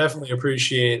that. Mm-hmm. I definitely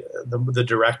appreciate the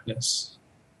directness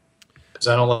because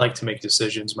I don't like to make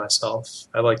decisions myself.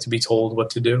 I like to be told what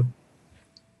to do,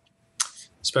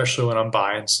 especially when I'm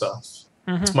buying stuff.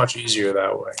 Mm-hmm. It's much easier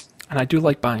that way. And I do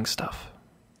like buying stuff.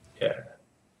 Yeah.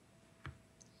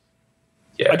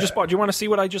 I just bought. Do you want to see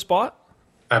what I just bought?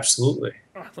 Absolutely.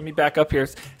 Let me back up here.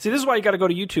 See, this is why you got to go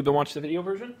to YouTube and watch the video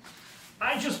version.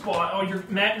 I just bought. Oh,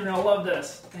 Matt, you're gonna love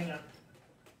this. Hang on.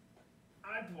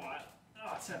 I bought.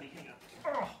 Oh, it's heavy. Hang on.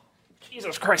 Oh,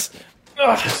 Jesus Christ.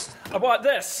 Oh, I bought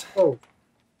this. Oh,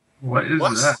 what is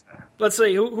that? Let's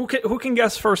see. Who can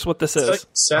guess first what this is? Like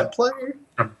set player?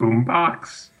 A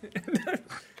boombox?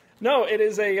 No, it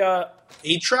is a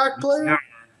 8-track player.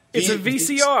 It's a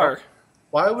VCR.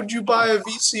 Why would you buy a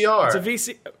VCR? It's a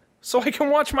VCR. So I can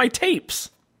watch my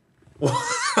tapes.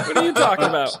 What are you talking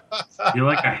about? You're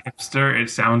like a hipster. It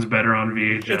sounds better on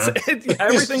VHS.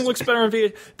 Everything looks better on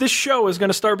VHS. This show is going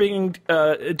to start being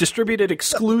distributed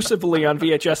exclusively on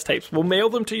VHS tapes. We'll mail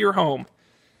them to your home.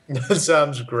 That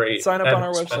sounds great. Sign up on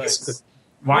our website.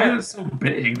 Why is it so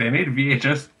big? They made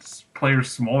VHS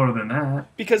players smaller than that.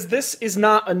 Because this is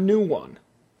not a new one.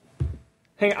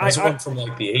 Hang on, This one from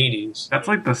like the 80s. That's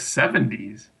like the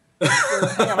 70s.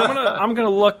 Hang on, I'm gonna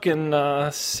look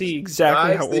and see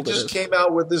exactly how old it is. They just came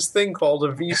out with this thing called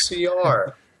a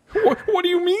VCR. What do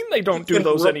you mean they don't do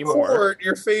those anymore? Record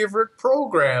your favorite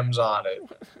programs on it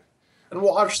and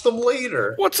watch them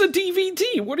later. What's a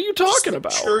DVD? What are you talking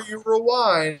about? Sure, you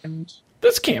rewind.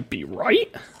 This can't be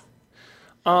right.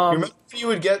 Remember,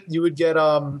 you'd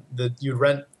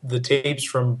rent the tapes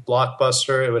from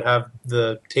Blockbuster. It would have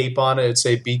the tape on it. It'd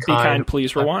say "Be kind,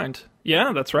 please rewind."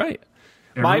 Yeah, that's right.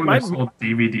 My sold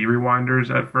DVD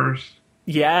rewinders at first.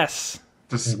 Yes.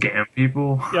 To scam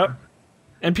people. Yep.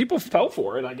 And people fell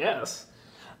for it, I guess.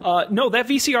 No, that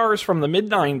VCR is from the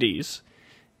mid-90s.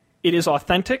 It is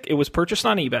authentic. It was purchased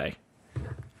on eBay.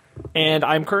 And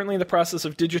I'm currently in the process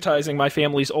of digitizing my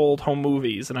family's old home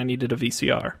movies, and I needed a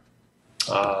VCR.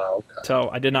 Okay. So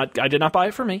I did not buy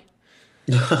it for me.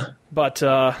 But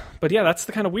yeah, that's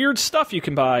the kind of weird stuff you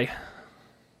can buy.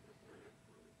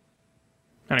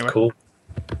 Anyway. Cool.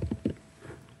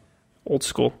 Old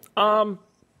school.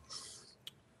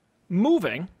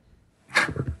 Moving,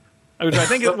 which I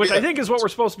think is what we're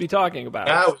supposed to be talking about.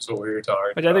 That was what we were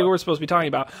talking about. I think we're supposed to be talking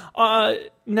about.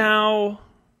 Now,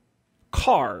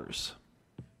 cars.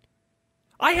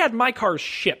 I had my cars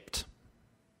shipped.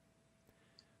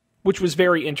 which was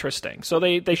very interesting. So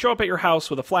they show up at your house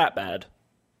with a flatbed,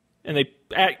 and they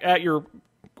at your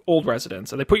old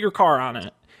residence, and they put your car on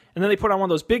it, and then they put on one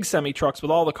of those big semi-trucks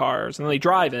with all the cars, and then they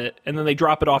drive it, and then they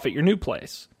drop it off at your new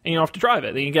place. And you don't have to drive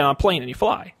it. Then you get on a plane and you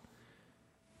fly.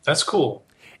 That's cool.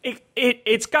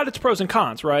 It's got its pros and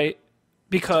cons, right?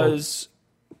 Because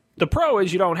the pro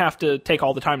is you don't have to take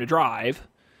all the time to drive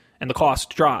and the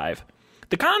cost to drive.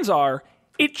 The cons are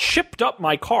it chipped up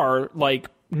my car, like,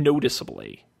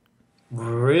 noticeably.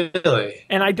 Really?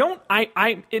 And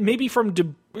it may be from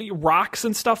rocks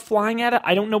and stuff flying at it.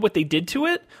 I don't know what they did to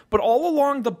it, but all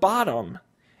along the bottom,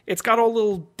 it's got all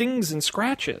little dings and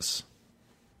scratches,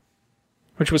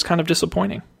 which was kind of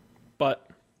disappointing. But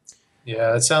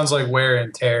yeah, it sounds like wear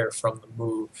and tear from the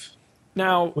move.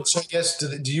 Now, which I guess,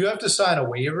 do you have to sign a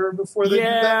waiver before they do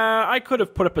that? Yeah, I could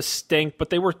have put up a stink, but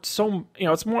they were so,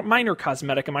 it's more minor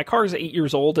cosmetic, and my car is 8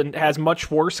 years old and has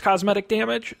much worse cosmetic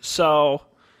damage, so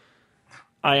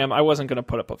I wasn't going to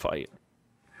put up a fight.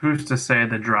 Who's to say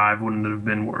the drive wouldn't have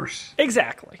been worse?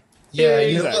 Exactly. Yeah,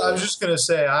 exactly. I was just going to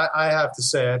say, I have to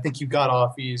say, I think you got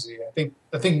off easy.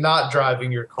 I think not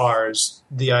driving your car is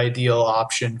the ideal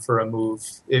option for a move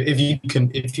if you can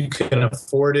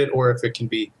afford it or if it can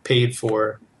be paid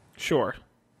for. Sure.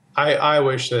 I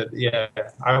wish that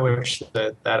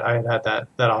I had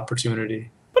that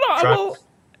opportunity. But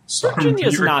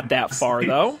Virginia's not that far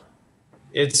though.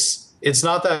 It's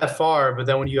not that far, but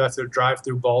then when you have to drive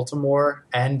through Baltimore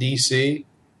and DC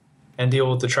and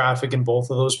deal with the traffic in both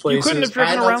of those places, you couldn't have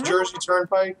driven around the Jersey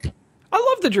Turnpike. I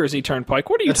love the Jersey Turnpike.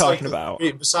 What are you talking about?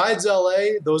 Besides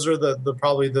LA, those are the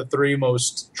probably the three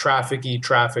most traffic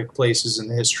places in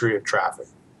the history of traffic.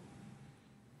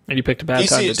 And you picked a bad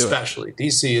time to do it. DC especially.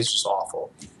 DC is just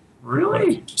awful.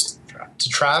 Really? To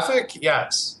traffic?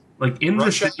 Yes. Like in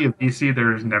the city of DC,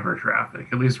 there is never traffic,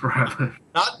 at least where I live.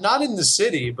 Not in the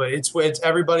city, but it's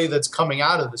everybody that's coming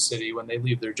out of the city when they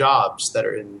leave their jobs that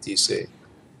are in DC.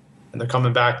 And they're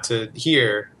coming back to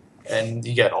here, and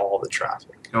you get all the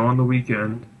traffic. Go on the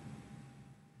weekend.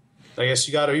 I guess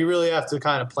you really have to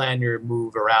kind of plan your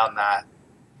move around that,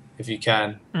 if you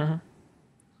can. Mm-hmm.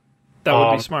 That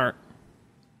would be smart.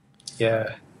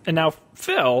 Yeah. And now,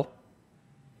 Phil,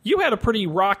 you had a pretty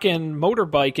rockin'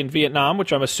 motorbike in Vietnam,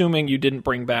 which I'm assuming you didn't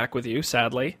bring back with you,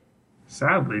 sadly.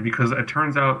 Sadly, because it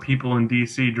turns out people in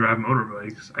DC drive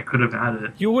motorbikes. I could have had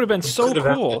it. You would have been so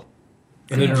cool.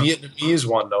 And a Vietnamese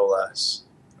one, no less.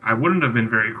 I wouldn't have been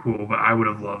very cool, but I would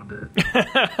have loved it.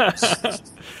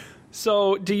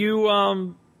 So, do you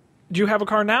have a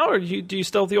car now, or do you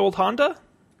still have the old Honda?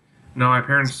 No, my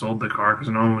parents sold the car because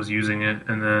no one was using it,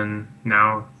 and then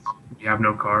now we have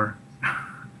no car.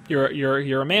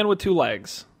 You're a man with two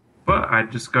legs. But I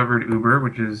discovered Uber,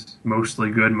 which is mostly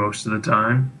good most of the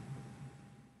time,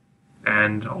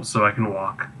 and also I can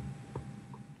walk.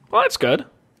 Well, that's good.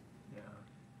 Yeah.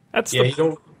 I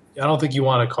don't think you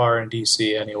want a car in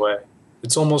DC anyway.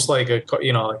 It's almost like a car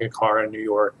in New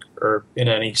York or in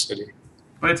any city.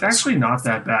 But it's actually not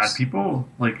that bad. People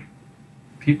do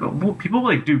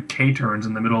K turns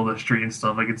in the middle of the street and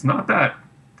stuff. Like it's not that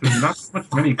there's not much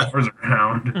many cars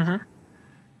around. Mm-hmm.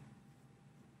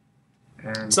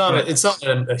 And it's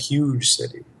not a huge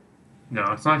city. No,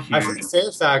 it's not huge. I think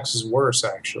Fairfax is worse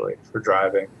actually for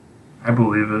driving. I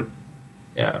believe it.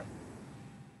 Yeah.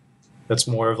 That's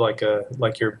more of like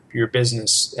your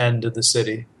business end of the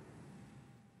city.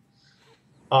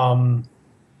 What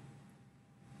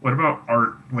about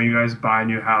art? When you guys buy a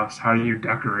new house, how do you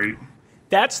decorate?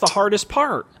 That's the hardest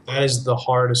part. That is the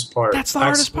hardest part. That's the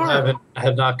hardest part. I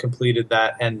have not completed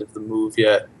that end of the move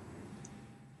yet.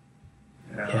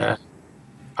 Yeah.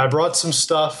 I brought some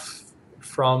stuff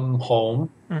from home.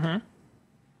 Mm-hmm.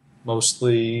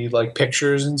 Mostly like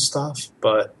pictures and stuff,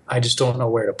 but I just don't know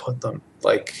where to put them.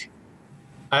 Like,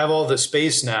 I have all the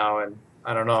space now, and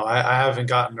I don't know. I haven't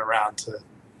gotten around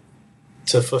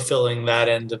to fulfilling that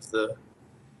end of the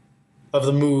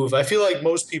move. I feel like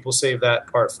most people save that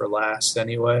part for last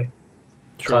anyway.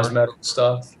 Sure. Cosmetic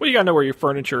stuff. Well, you gotta know where your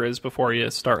furniture is before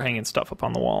you start hanging stuff up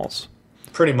on the walls.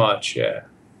 Pretty much, yeah.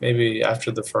 Maybe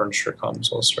after the furniture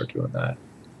comes, I'll start doing that.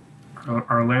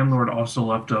 Our landlord also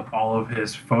left up all of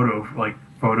his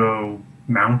photo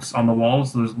mounts on the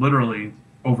walls. There's literally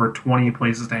over 20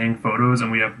 places to hang photos,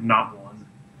 and we have not one.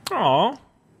 Aw.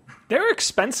 They're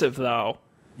expensive, though.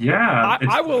 Yeah.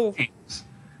 I will...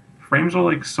 Frames are,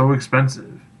 like, so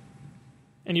expensive.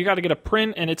 And you got to get a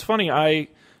print, and it's funny,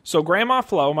 So Grandma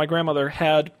Flo, my grandmother,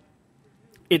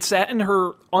 it sat in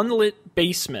her unlit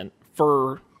basement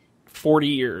for 40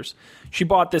 years. She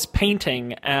bought this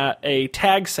painting at a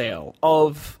tag sale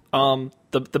of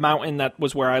the mountain that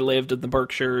was where I lived in the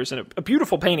Berkshires, and a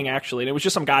beautiful painting, actually, and it was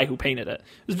just some guy who painted it.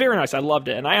 It was very nice. I loved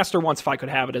it, and I asked her once if I could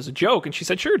have it as a joke, and she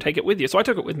said, sure, take it with you. So I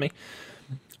took it with me.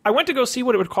 I went to go see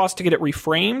what it would cost to get it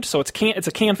reframed, so it's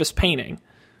a canvas painting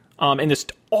in this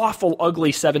awful,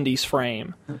 ugly 70s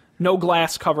frame. No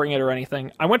glass covering it or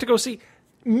anything. I went to go see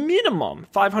minimum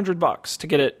 $500 to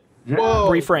get it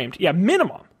reframed. Yeah,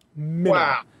 minimum.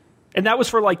 Wow. And that was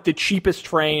for like the cheapest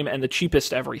frame and the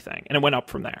cheapest everything, and it went up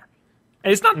from there.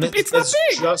 And it's not big.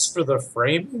 Just for the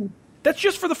framing? That's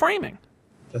just for the framing.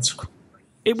 That's cool.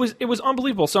 It was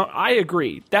unbelievable. So I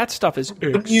agree. That stuff is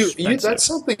expensive. That's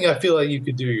something I feel like you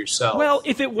could do yourself. Well,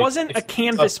 if it wasn't a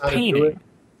canvas painting.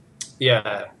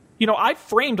 Yeah. I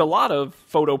framed a lot of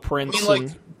photo prints.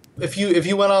 If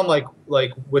you went on like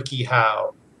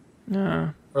WikiHow.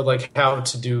 Yeah. Or like how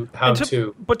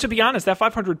to. But to be honest, that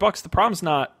 $500, the problem's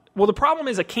not. Well, the problem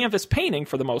is a canvas painting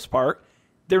for the most part.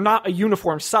 They're not a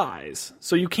uniform size,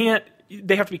 so you can't.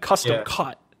 They have to be custom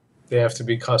cut. They have to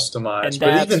be customized.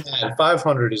 But even that,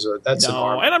 500 is that's an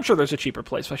arm. And I'm sure there's a cheaper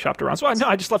place I shopped around. So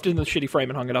I just left it in the shitty frame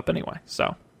and hung it up anyway.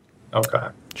 So okay,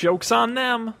 joke's on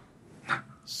them,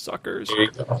 suckers. There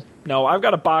you go. No, I've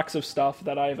got a box of stuff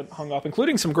that I haven't hung up,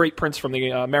 including some great prints from the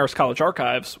Marist College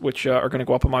archives, which are going to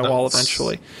go up on my wall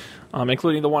eventually,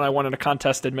 including the one I won in a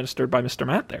contest administered by Mr.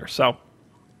 Matt there. So.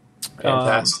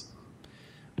 Fantastic.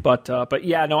 But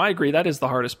yeah, no, I agree. That is the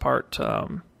hardest part.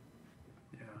 Yeah,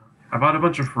 I bought a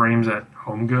bunch of frames at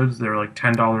Home Goods. They were like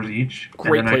 $10 each.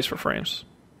 Great place for frames.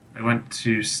 I went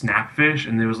to Snapfish,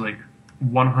 and there was like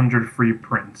 100 free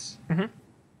prints.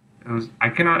 Mm-hmm. I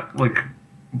cannot like.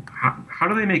 How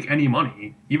do they make any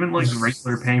money? Even like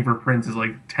regular paying for prints is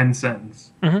like 10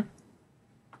 cents. Mm-hmm.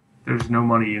 There's no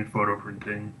money in photo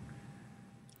printing.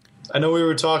 I know we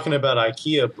were talking about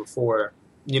IKEA before.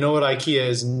 You know what IKEA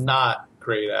is not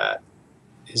great at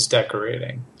is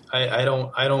decorating. I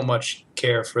don't much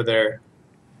care for their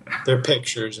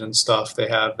pictures and stuff they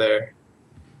have there.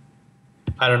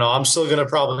 I don't know. I'm still gonna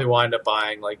probably wind up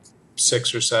buying like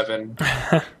 600 or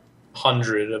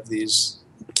 700 of these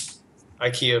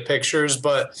IKEA pictures,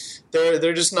 but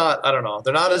they're just not. I don't know.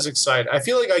 They're not as exciting. I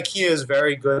feel like IKEA is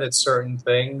very good at certain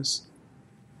things,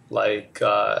 like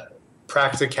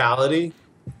practicality.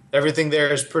 Everything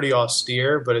there is pretty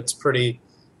austere, but it's pretty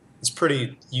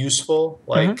useful.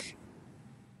 Like,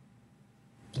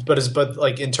 but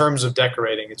like in terms of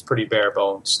decorating, it's pretty bare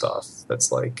bones stuff. That's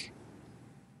like,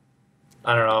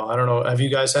 I don't know. Have you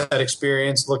guys had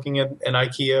experience looking at an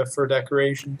IKEA for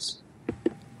decorations?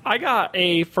 I got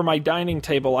for my dining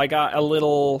table. I got a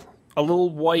little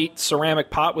white ceramic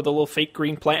pot with a little fake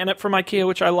green plant in it from IKEA,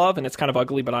 which I love, and it's kind of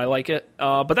ugly, but I like it.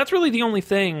 But that's really the only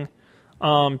thing.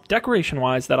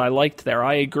 Decoration-wise, that I liked there.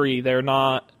 I agree. They have a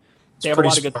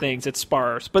lot of good things. It's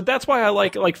sparse. But that's why I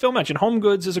like Phil mentioned, Home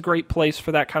Goods is a great place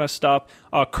for that kind of stuff.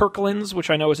 Kirkland's, which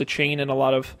I know is a chain in a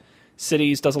lot of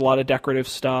cities, does a lot of decorative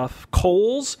stuff.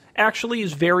 Kohl's actually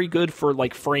is very good for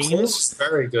like frames. Kohl's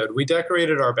very good. We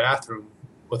decorated our bathroom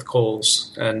with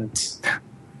Kohl's, and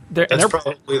that's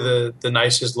probably the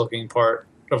nicest looking part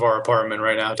of our apartment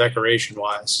right now,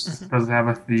 decoration-wise. Does it have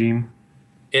a theme?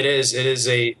 It is.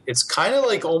 It's kind of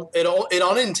like it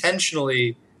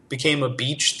unintentionally became a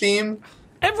beach theme.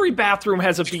 Every bathroom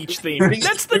has a beach theme.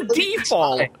 That's the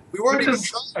default. We weren't even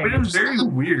trying. It was very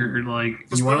weird. Like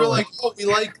we were like, we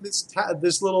like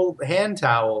this little hand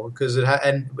towel because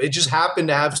it just happened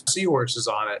to have seahorses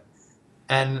on it.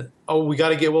 And we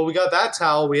got that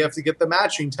towel. We have to get the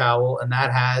matching towel, and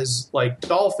that has like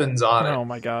dolphins on it. Oh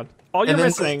my god! All you're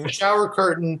missing. The shower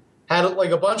curtain had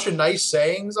like a bunch of nice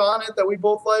sayings on it that we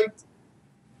both liked.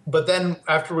 But then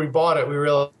after we bought it, we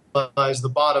realized the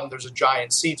bottom there's a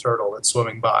giant sea turtle that's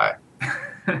swimming by.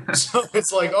 So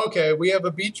it's like, okay, we have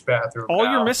a beach bathroom. All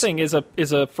you're missing is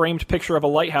a framed picture of a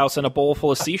lighthouse and a bowl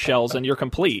full of seashells, and you're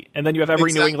complete. And then you have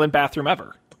every New England bathroom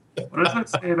ever. What does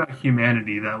that say about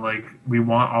humanity? That like we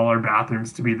want all our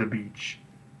bathrooms to be the beach?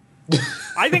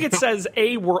 I think it says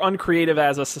A, we're uncreative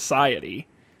as a society,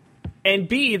 and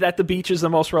B, that the beach is the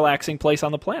most relaxing place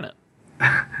on the planet.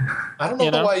 I don't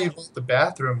know why you want the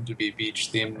bathroom to be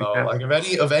beach themed though. Okay. Like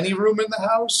of any room in the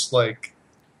house, like.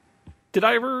 Did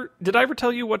I ever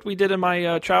tell you what we did in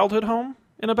my childhood home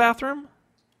in a bathroom?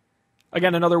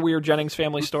 Again, another weird Jennings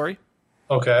family story.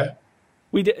 Okay.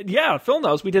 We did, yeah. Phil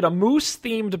knows we did a moose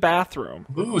themed bathroom.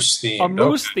 Moose themed. A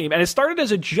moose theme, and it started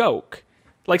as a joke.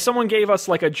 Like someone gave us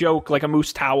like a joke, like a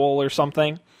moose towel or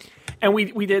something, and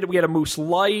we had a moose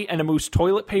light and a moose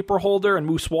toilet paper holder and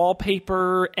moose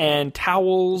wallpaper and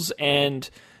towels and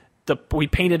we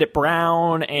painted it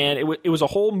brown, and it was a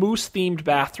whole moose themed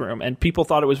bathroom, and people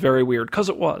thought it was very weird because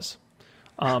it was.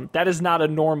 That is not a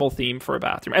normal theme for a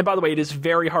bathroom. And by the way, it is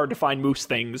very hard to find moose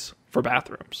things for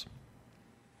bathrooms.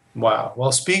 Wow.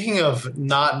 Well, speaking of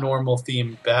not normal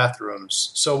themed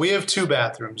bathrooms, so we have 2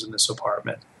 bathrooms in this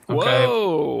apartment. Okay?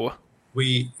 Whoa.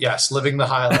 Yes, living the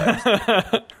high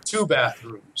life. 2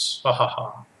 bathrooms. Ha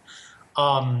ha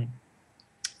ha.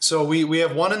 So we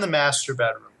have one in the master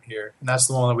bedroom here, and that's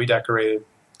the one that we decorated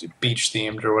beach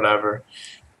themed or whatever.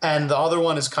 And the other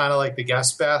one is kind of like the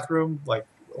guest bathroom, like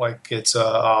it's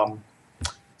a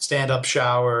stand-up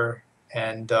shower,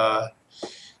 and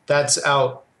that's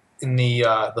out in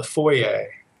the foyer.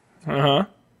 Uh-huh.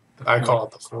 I call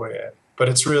it the foyer, but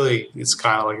it's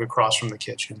kind of like across from the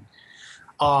kitchen.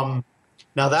 Now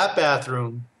that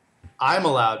bathroom, I'm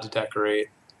allowed to decorate,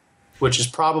 which is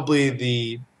probably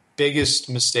the biggest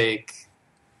mistake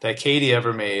that Katie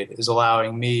ever made, is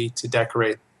allowing me to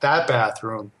decorate that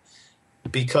bathroom,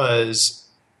 because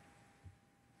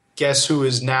guess who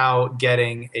is now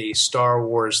getting a Star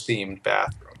Wars themed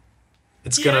bathroom?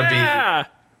 It's going to be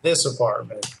this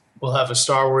apartment. We'll have a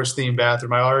Star Wars themed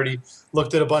bathroom. I already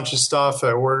looked at a bunch of stuff.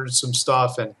 I ordered some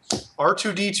stuff, and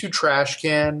R2-D2 trash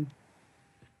can,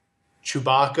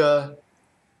 Chewbacca,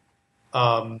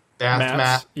 bath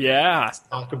mat. Yeah.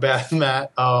 Chewbacca bath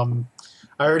mat. I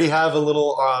already have a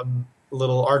little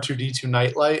R2-D2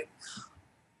 nightlight.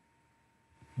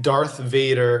 Darth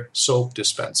Vader soap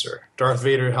dispenser. Darth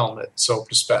Vader helmet soap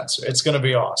dispenser. It's going to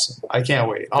be awesome. I can't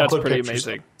wait. I'll That's put pretty pictures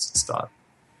amazing. It's done.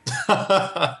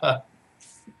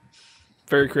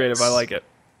 Very creative. I like it.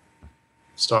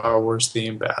 Star Wars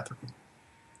themed bathroom.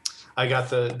 I got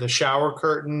the shower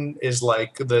curtain is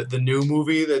like the new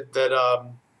movie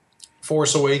that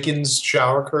Force Awakens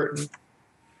shower curtain.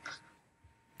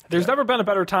 There's never been a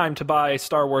better time to buy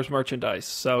Star Wars merchandise,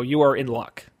 so you are in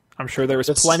luck. I'm sure there is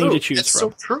plenty to choose from.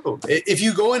 That's so true. If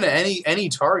you go into any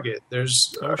Target,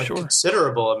 there's a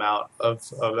considerable amount a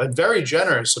very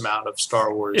generous amount of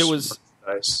Star Wars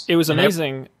merchandise. It was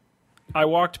amazing. I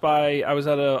was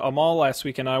at a mall last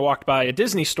week, and I walked by a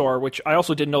Disney store, which I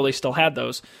also didn't know they still had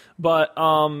those. But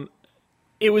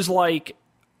it was like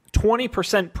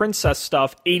 20% princess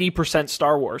stuff, 80%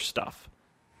 Star Wars stuff.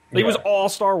 It was all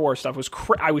Star Wars stuff. It was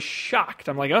I was shocked.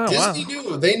 I'm like, oh, Disney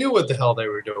wow. They knew what the hell they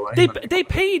were doing. They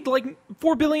paid like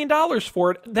 $4 billion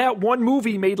for it. That one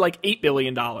movie made like $8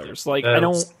 billion. Like, that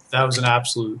was an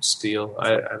absolute steal.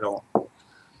 I don't.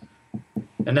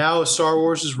 And now Star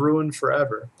Wars is ruined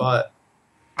forever. But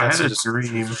I had a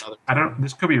dream.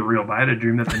 This could be real, but I had a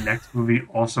dream that the next movie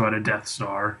also had a Death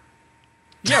Star.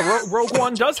 Yeah, Rogue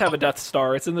One does have a Death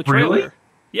Star. It's in the trailer. Really?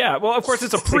 Yeah, well, of course,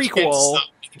 it's a prequel.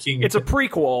 It's a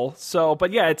prequel, so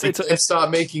but yeah, it's stop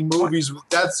making movies with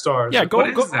Death Stars. Yeah, what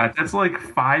is that? That's like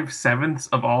 5/7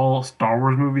 of all Star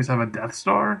Wars movies have a Death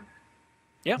Star.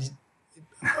 Yeah,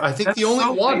 I think the only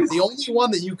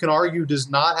one that you can argue does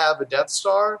not have a Death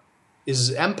Star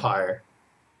is Empire,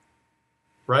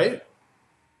 right?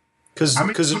 Because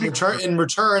in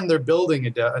return they're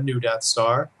building a new Death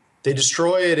Star. They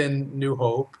destroy it in New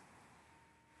Hope.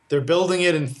 They're building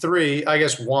it in 3, I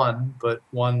guess 1, but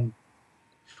one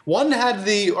had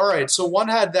one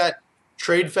had that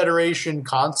Trade Federation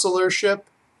consular ship,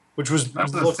 which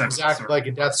looked exactly like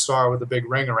a Death Star with a big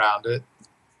ring around it.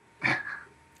 I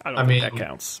don't think that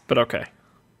counts, but okay.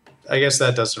 I guess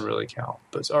that doesn't really count.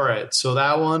 But all right, so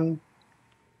that one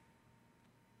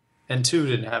and 2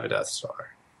 didn't have a Death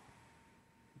Star.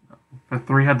 But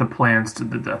 3 had the plans to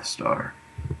the Death Star.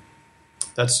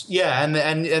 That's and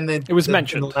it was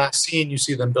mentioned in the last scene. You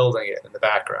see them building it in the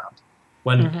background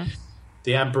when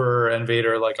the Emperor and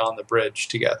Vader are like on the bridge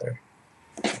together.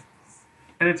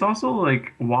 And it's also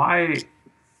like why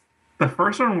the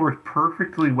first one worked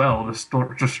perfectly well,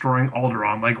 destroying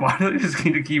Alderaan. Like why do they just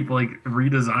need to keep like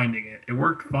redesigning it? It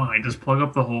worked fine. Just plug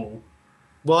up the hole.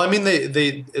 Well, I mean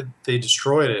they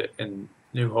destroyed it in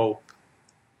New Hope.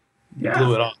 Yeah.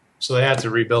 Blew it up, so they had to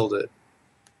rebuild it.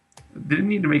 They didn't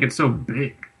need to make it so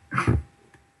big.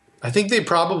 I think they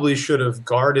probably should have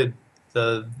guarded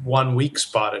the one weak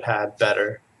spot it had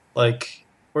better. Like,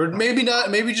 or maybe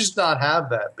not, maybe just not have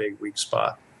that big weak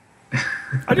spot.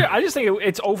 I just think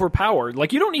it's overpowered.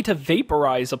 Like, you don't need to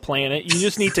vaporize a planet. You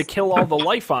just need to kill all the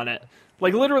life on it.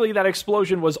 Like, literally, that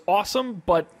explosion was awesome,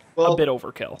 but a bit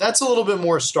overkill. That's a little bit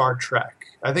more Star Trek.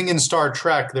 I think in Star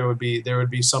Trek there would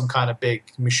be some kind of big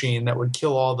machine that would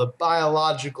kill all the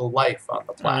biological life on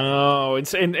the planet. Oh,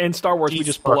 in Star Wars we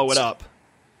just blow it up.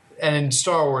 and in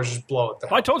Star Wars, just blow it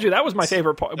down. I told you that was my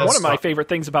favorite part. One of my favorite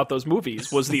things about those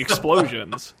movies was the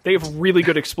explosions. They have really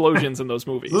good explosions in those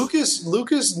movies.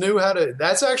 Lucas knew how to.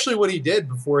 That's actually what he did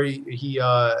before he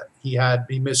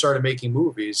started making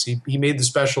movies. He made the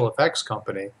special effects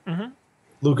company. Mm-hmm.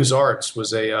 LucasArts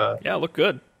was a looked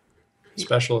good.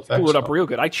 Special effects. Blew it up real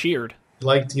good. I cheered.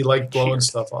 He liked blowing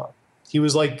stuff up. He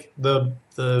was like the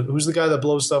who's the guy that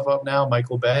blows stuff up now?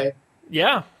 Michael Bay.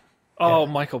 Yeah. Oh,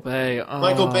 yeah. Michael Bay.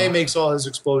 Michael Bay makes all his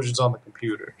explosions on the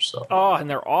computer. So. Oh, and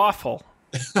they're awful.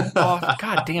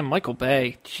 God damn, Michael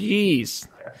Bay. Jeez.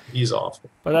 Yeah, he's awful.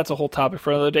 But that's a whole topic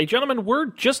for another day. Gentlemen, we're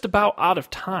just about out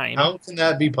of time. How can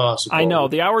that be possible? I know.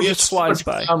 The hour just flies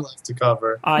by. Time left to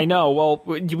cover. I know. Well,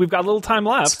 we've got a little time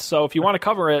left, so if you want to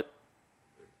cover it,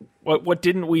 what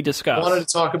didn't we discuss? I wanted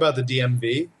to talk about the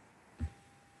DMV.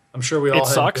 I'm sure we all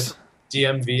sucks.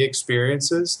 DMV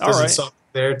experiences. Does it suck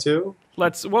there too?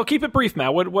 Keep it brief,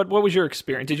 Matt. What was your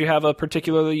experience? Did you have a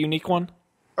particularly unique one?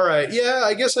 All right. Yeah,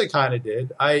 I guess I kind of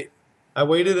did. I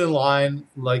waited in line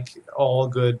like all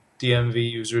good DMV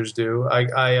users do.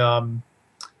 I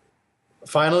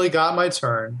finally got my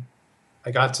turn.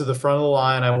 I got to the front of the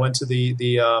line. I went to the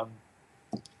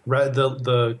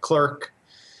clerk,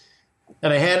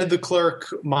 and I handed the clerk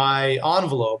my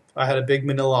envelope. I had a big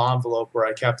manila envelope where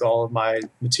I kept all of my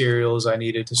materials I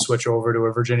needed to switch over to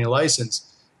a Virginia license.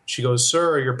 She goes,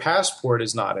 "Sir, your passport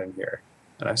is not in here."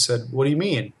 And I said, "What do you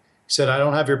mean?" He said, "I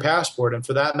don't have your passport. And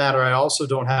for that matter, I also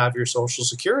don't have your social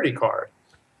security card."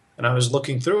 And I was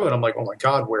looking through it. I'm like, "Oh my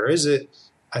God, where is it?"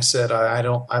 I said, I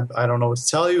don't know what to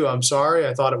tell you. I'm sorry.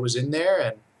 I thought it was in there.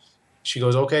 And she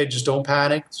goes, "Okay, just don't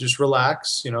panic. Just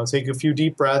relax. Take a few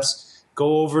deep breaths.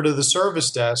 Go over to the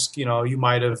service desk. You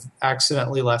might have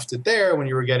accidentally left it there when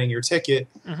you were getting your ticket.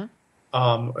 Mm-hmm.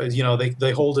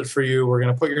 They hold it for you. We're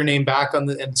going to put your name back on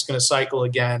and it's going to cycle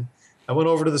again." I went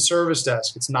over to the service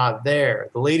desk. It's not there.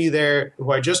 The lady there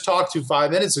who I just talked to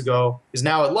 5 minutes ago is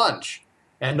now at lunch,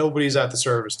 and nobody's at the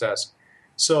service desk.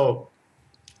 So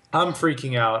I'm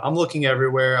freaking out. I'm looking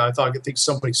everywhere. I think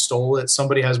somebody stole it.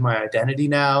 Somebody has my identity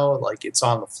now. Like it's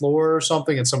on the floor or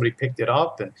something, and somebody picked it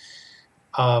up. And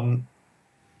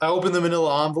I opened the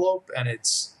manila envelope, and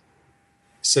it's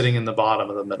sitting in the bottom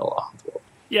of the manila envelope.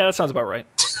 Yeah, that sounds about right.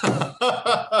 Sounds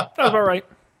about right.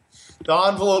 The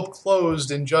envelope closed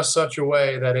in just such a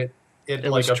way that it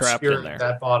like obscured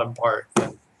that bottom part.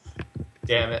 And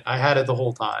damn it, I had it the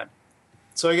whole time.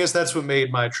 So I guess that's what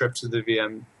made my trip to the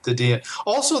DM.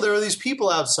 Also, there were these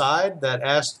people outside that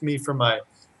asked me for my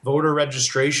voter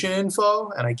registration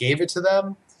info, and I gave it to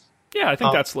them. Yeah, I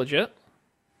think that's legit.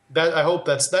 I hope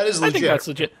that is legit. I think that's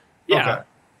legit. Yeah. Okay.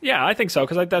 Yeah, I think so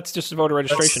because that's just a voter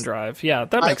registration drive. Yeah,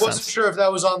 that makes sense. I wasn't sure if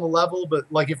that was on the level, but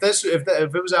like if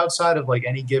it was outside of like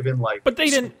any given like, but they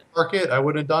didn't market, I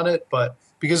wouldn't have done it. But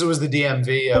because it was the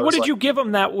DMV, but what did you give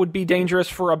them that would be dangerous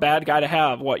for a bad guy to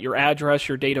have? What, your address,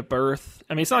 your date of birth?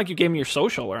 I mean, it's not like you gave me your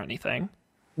social or anything.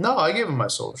 No, I gave them my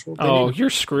social. You're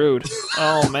screwed.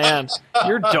 Oh man,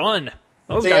 you're done.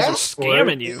 Those guys are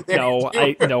scamming you.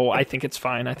 I think it's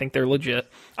fine. I think they're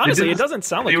legit. Honestly, it doesn't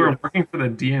sound like they were working for the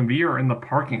DMV or in the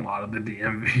parking lot of the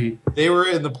DMV. They were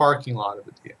in the parking lot of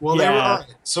the DMV. Well, yeah. They were on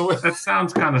it. So that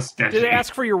sounds kind of sketchy. Did they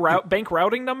ask for your bank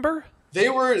routing number? They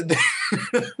were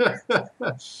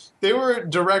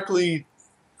directly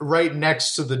right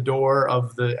next to the door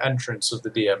of the entrance of the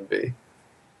DMV.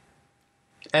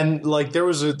 And like there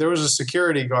was a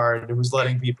security guard who was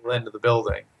letting people into the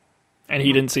building. And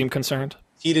he didn't seem concerned?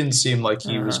 He didn't seem like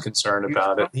he was concerned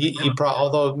about it.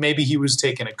 Although maybe he was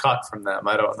taking a cut from them.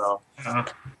 I don't know.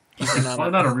 He's probably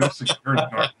not a real security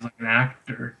guard. He's like an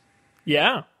actor.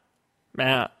 Yeah.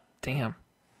 Matt, damn.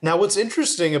 Now, what's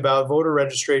interesting about voter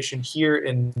registration here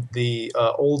in the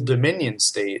Old Dominion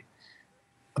state,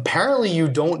 apparently you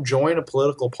don't join a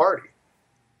political party.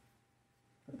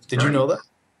 Did you know that?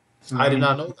 I did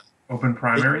not know that. Open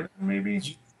primary,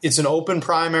 maybe? It's an open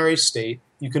primary state.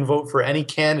 You can vote for any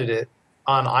candidate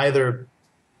on either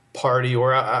party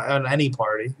or on any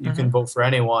party. You can vote for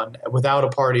anyone without a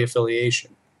party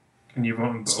affiliation. Can you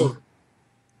vote in both?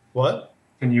 What?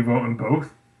 Can you vote in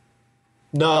both?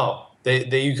 No.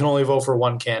 You can only vote for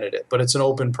one candidate, but it's an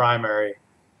open primary,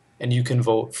 and you can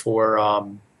vote for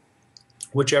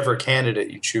whichever candidate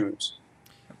you choose.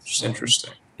 Which is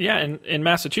interesting. Yeah, in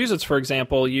Massachusetts, for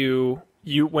example, you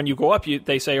when you go up,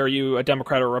 they say, "Are you a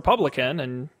Democrat or a Republican?"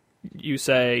 And you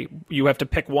say you have to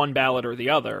pick one ballot or the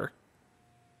other,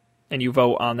 and you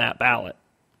vote on that ballot,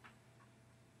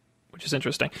 which is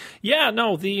interesting. Yeah,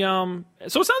 no, so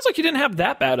it sounds like you didn't have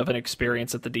that bad of an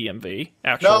experience at the DMV,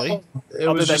 actually,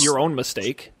 no, other than your own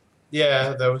mistake.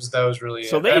 Yeah, that was really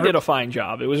So they did a fine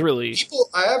job. It was really people.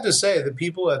 I have to say, the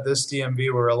people at this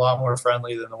DMV were a lot more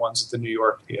friendly than the ones at the New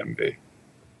York DMV.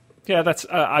 yeah. That's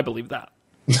I believe that.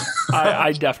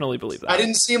 I definitely believe that. I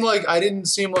didn't seem like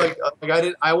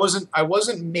I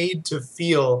wasn't made to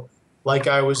feel like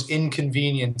I was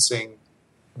inconveniencing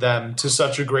them to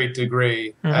such a great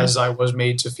degree as I was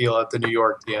made to feel at the New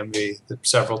York DMV.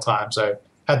 Several times I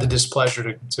had the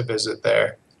displeasure to visit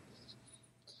there.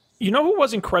 You know who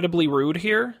was incredibly rude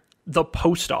here? The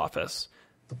post office.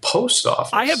 The post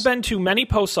office. I have been to many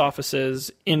post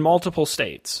offices in multiple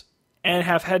states and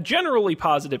have had generally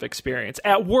positive experience.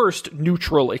 At worst,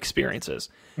 neutral experiences.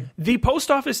 The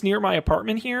post office near my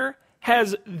apartment here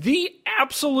has the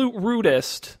absolute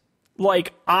rudest,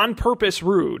 like on purpose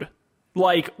rude,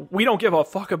 like we don't give a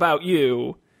fuck about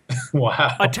you.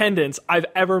 Wow. Attendants I've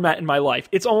ever met in my life.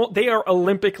 They are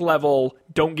Olympic level,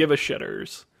 don't give a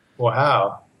shitters.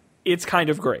 Wow. It's kind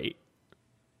of great.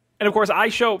 And of course,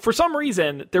 for some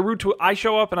reason, they're rude to. I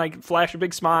show up and I flash a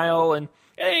big smile and,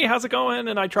 hey, how's it going?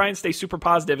 And I try and stay super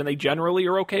positive, and they generally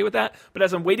are okay with that. But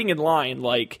as I'm waiting in line,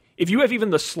 like, if you have even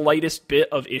the slightest bit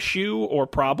of issue or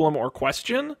problem or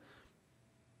question,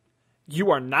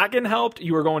 you are not getting helped.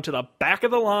 You are going to the back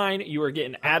of the line. You are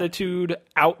getting attitude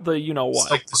out the you-know-what.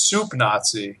 It's like the soup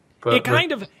Nazi. But It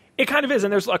kind of is,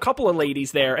 and there's a couple of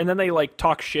ladies there, and then they, like,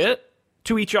 talk shit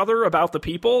to each other about the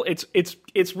people.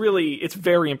 It's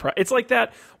very impressive. It's like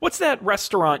that. What's that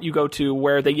restaurant you go to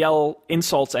where they yell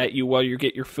insults at you while you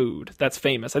get your food? That's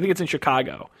famous. I think it's in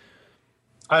Chicago.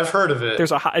 I've heard of it.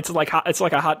 It's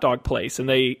like a hot dog place, and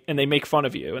they make fun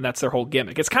of you, and that's their whole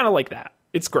gimmick. It's kind of like that.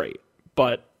 It's great,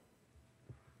 but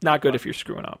not good if you're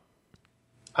screwing up.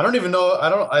 I don't even know.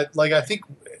 I think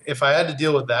if I had to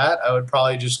deal with that, I would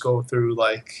probably just go through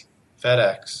like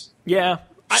FedEx. Yeah.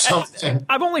 Something.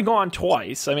 I've only gone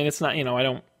twice. I mean, it's not, I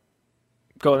don't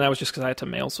go, and that was just because I had to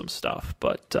mail some stuff.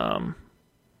 But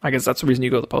I guess that's the reason you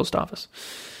go to the post office.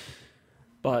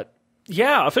 But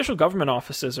yeah, official government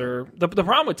offices are the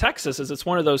problem with Texas is it's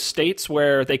one of those states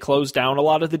where they close down a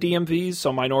lot of the DMVs,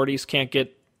 so minorities can't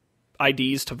get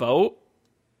IDs to vote.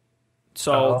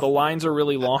 So the lines are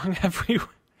really long everywhere.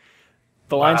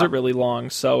 The lines are really long,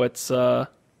 so it's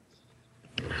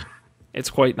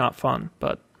quite not fun,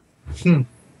 but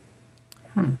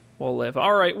we'll live.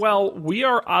 All right, well, we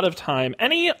are out of time.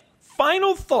 Any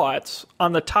final thoughts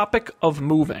on the topic of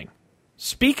moving?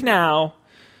 Speak now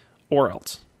or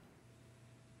else.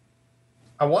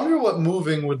 I wonder what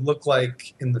moving would look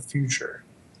like in the future.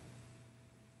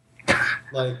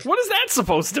 Like, what is that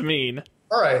supposed to mean?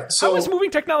 All right, so how has moving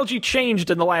technology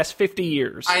changed in the last 50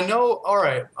 years? I know. All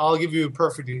right, I'll give you a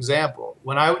perfect example.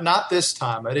 Not this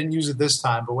time, I didn't use it this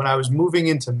time, but when I was moving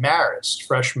into Marist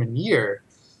freshman year,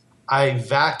 I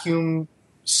vacuum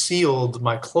sealed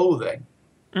my clothing.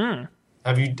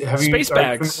 Have you space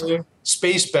bags?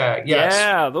 Space bag, yes.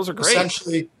 Yeah, those are great.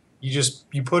 Essentially,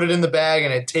 you put it in the bag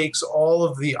and it takes all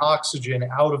of the oxygen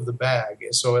out of the bag,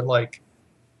 so it like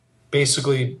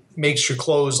basically makes your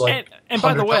clothes like and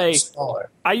by the way, smaller.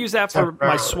 I use that for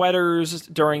my sweaters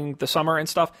during the summer and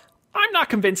stuff. I'm not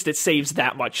convinced it saves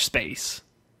that much space.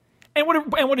 And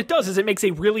what it does is it makes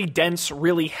a really dense,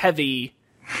 really heavy,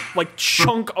 like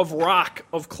chunk of rock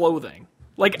of clothing.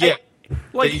 Like that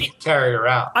you can carry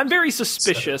around. I'm very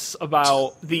suspicious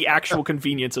about the actual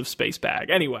convenience of space bag.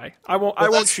 Anyway, I won't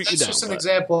shoot you down. That's just an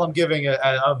example I'm giving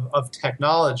of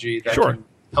technology that can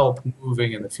help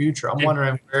moving in the future. I'm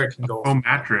wondering where it can go. Oh,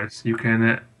 mattress. You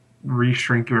can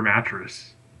re-shrink your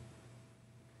mattress.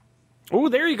 Oh,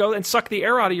 there you go. And suck the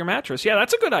air out of your mattress. Yeah,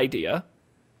 that's a good idea.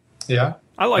 Yeah.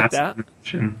 I like that.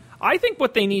 I think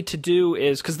what they need to do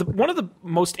is, because one of the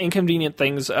most inconvenient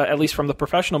things, at least from the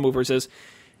professional movers, is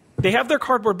they have their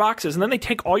cardboard boxes, and then they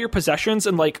take all your possessions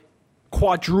and like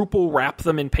quadruple wrap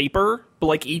them in paper, but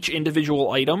like each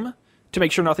individual item, to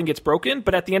make sure nothing gets broken.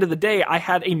 But at the end of the day, I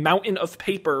had a mountain of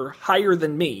paper higher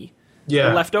than me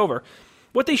left over.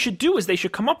 What they should do is they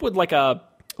should come up with like a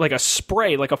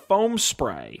spray, like a foam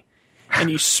spray, and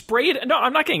you spray it. No,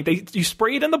 I'm not kidding. You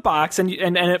spray it in the box, and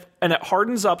it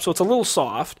hardens up, so it's a little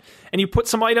soft. And you put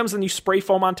some items, and you spray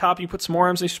foam on top. You put some more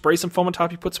items, and you spray some foam on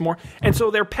top. You put some more, and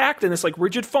so they're packed in this like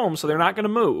rigid foam, so they're not going to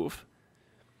move.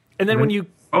 And then when you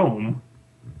foam.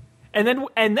 And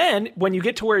then when you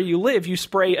get to where you live, you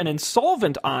spray an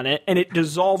insolvent on it, and it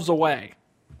dissolves away.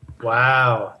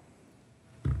 Wow,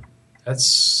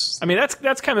 that's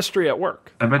chemistry at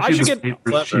work. I bet you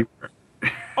paper's cheaper.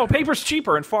 Oh, paper's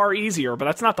cheaper and far easier, but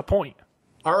that's not the point.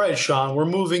 All right, Sean, we're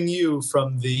moving you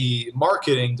from the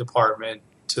marketing department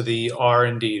to the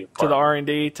R&D department. To the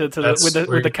R&D,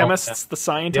 with the chemists, the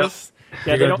scientists.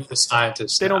 Yeah, You're going to be the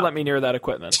scientist. They don't let me near that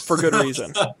equipment for good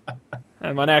reason.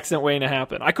 I'm an accident waiting to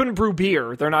happen. I couldn't brew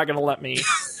beer. They're not going to let me.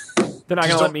 They're not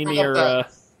going to let me near.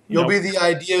 You'll be the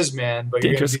ideas man, but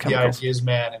you're going to be chemicals. the ideas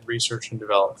man in research and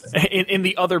development. In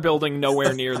the other building,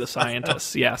 nowhere near the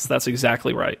scientists. Yes, that's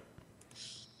exactly right.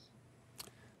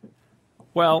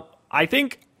 Well, I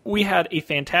think we had a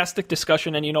fantastic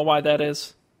discussion, and you know why that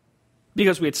is?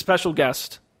 Because we had special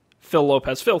guest Phil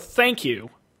Lopez. Phil, thank you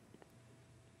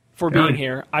for being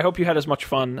here. I hope you had as much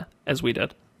fun as we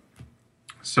did.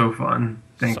 So fun.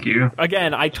 Thank you.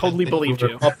 Again, I totally believed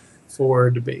you. Up for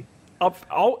debate.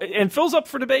 And Phil's up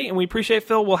for debate, and we appreciate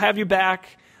Phil. We'll have you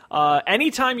back.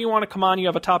 Anytime you want to come on, you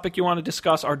have a topic you want to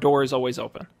discuss, our door is always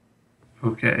open.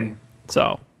 Okay.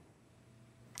 So,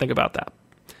 think about that.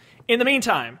 In the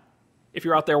meantime, if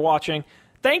you're out there watching,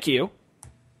 thank you.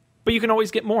 But you can always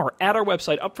get more at our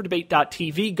website,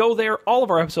 upfordebate.tv. Go there. All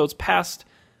of our episodes, past,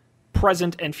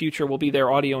 present, and future, will be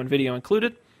there, audio and video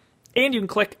included. And you can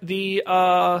click the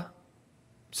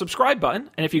subscribe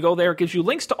button, and if you go there, it gives you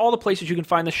links to all the places you can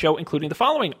find the show, including the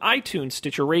following: iTunes,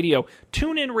 Stitcher Radio,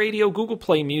 TuneIn Radio, Google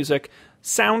Play Music,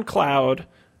 SoundCloud,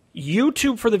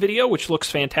 YouTube for the video, which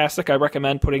looks fantastic. I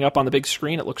recommend putting up on the big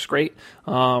screen. It looks great.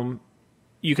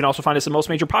 You can also find us in most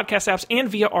major podcast apps and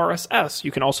via RSS.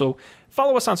 You can also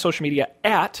follow us on social media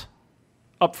at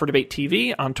Up for Debate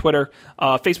TV on Twitter,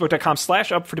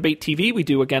 Facebook.com/Up for Debate TV. We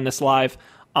do, again, this live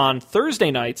on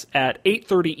Thursday nights at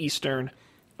 8:30 Eastern,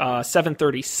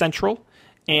 7:30 Central.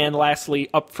 And lastly,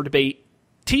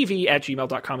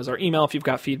 upfordebatetv@gmail.com is our email. If you've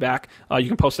got feedback, you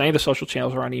can post on any of the social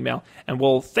channels or on email, and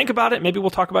we'll think about it. Maybe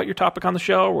we'll talk about your topic on the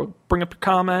show, or we'll bring up a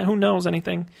comment. Who knows?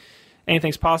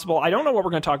 Anything's possible. I don't know what we're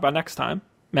going to talk about next time,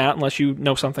 Matt, unless you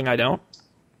know something I don't.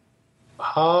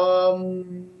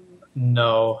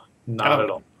 No, not at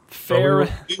all. Fair.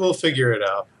 We will figure it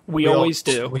out. We always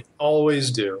do. We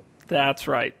always do. That's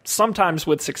right. Sometimes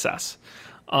with success.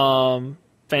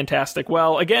 Fantastic.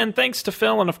 Well, again, thanks to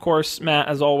Phil, and of course, Matt,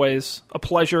 as always, a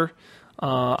pleasure.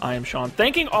 I am Sean.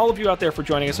 Thanking all of you out there for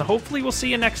joining us, and hopefully we'll see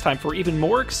you next time for even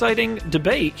more exciting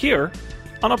debate here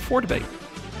on Up for Debate.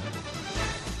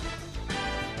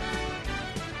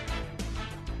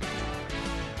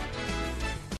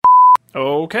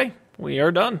 Okay, we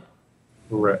are done.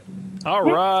 Right. All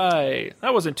right.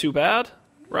 That wasn't too bad,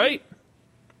 right?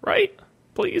 Right?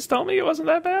 Please tell me it wasn't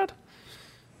that bad.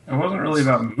 It wasn't really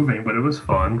about moving, but it was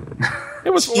fun.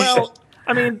 It was, well,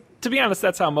 I mean, to be honest,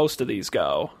 that's how most of these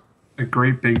go. A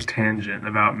great big tangent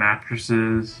about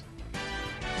mattresses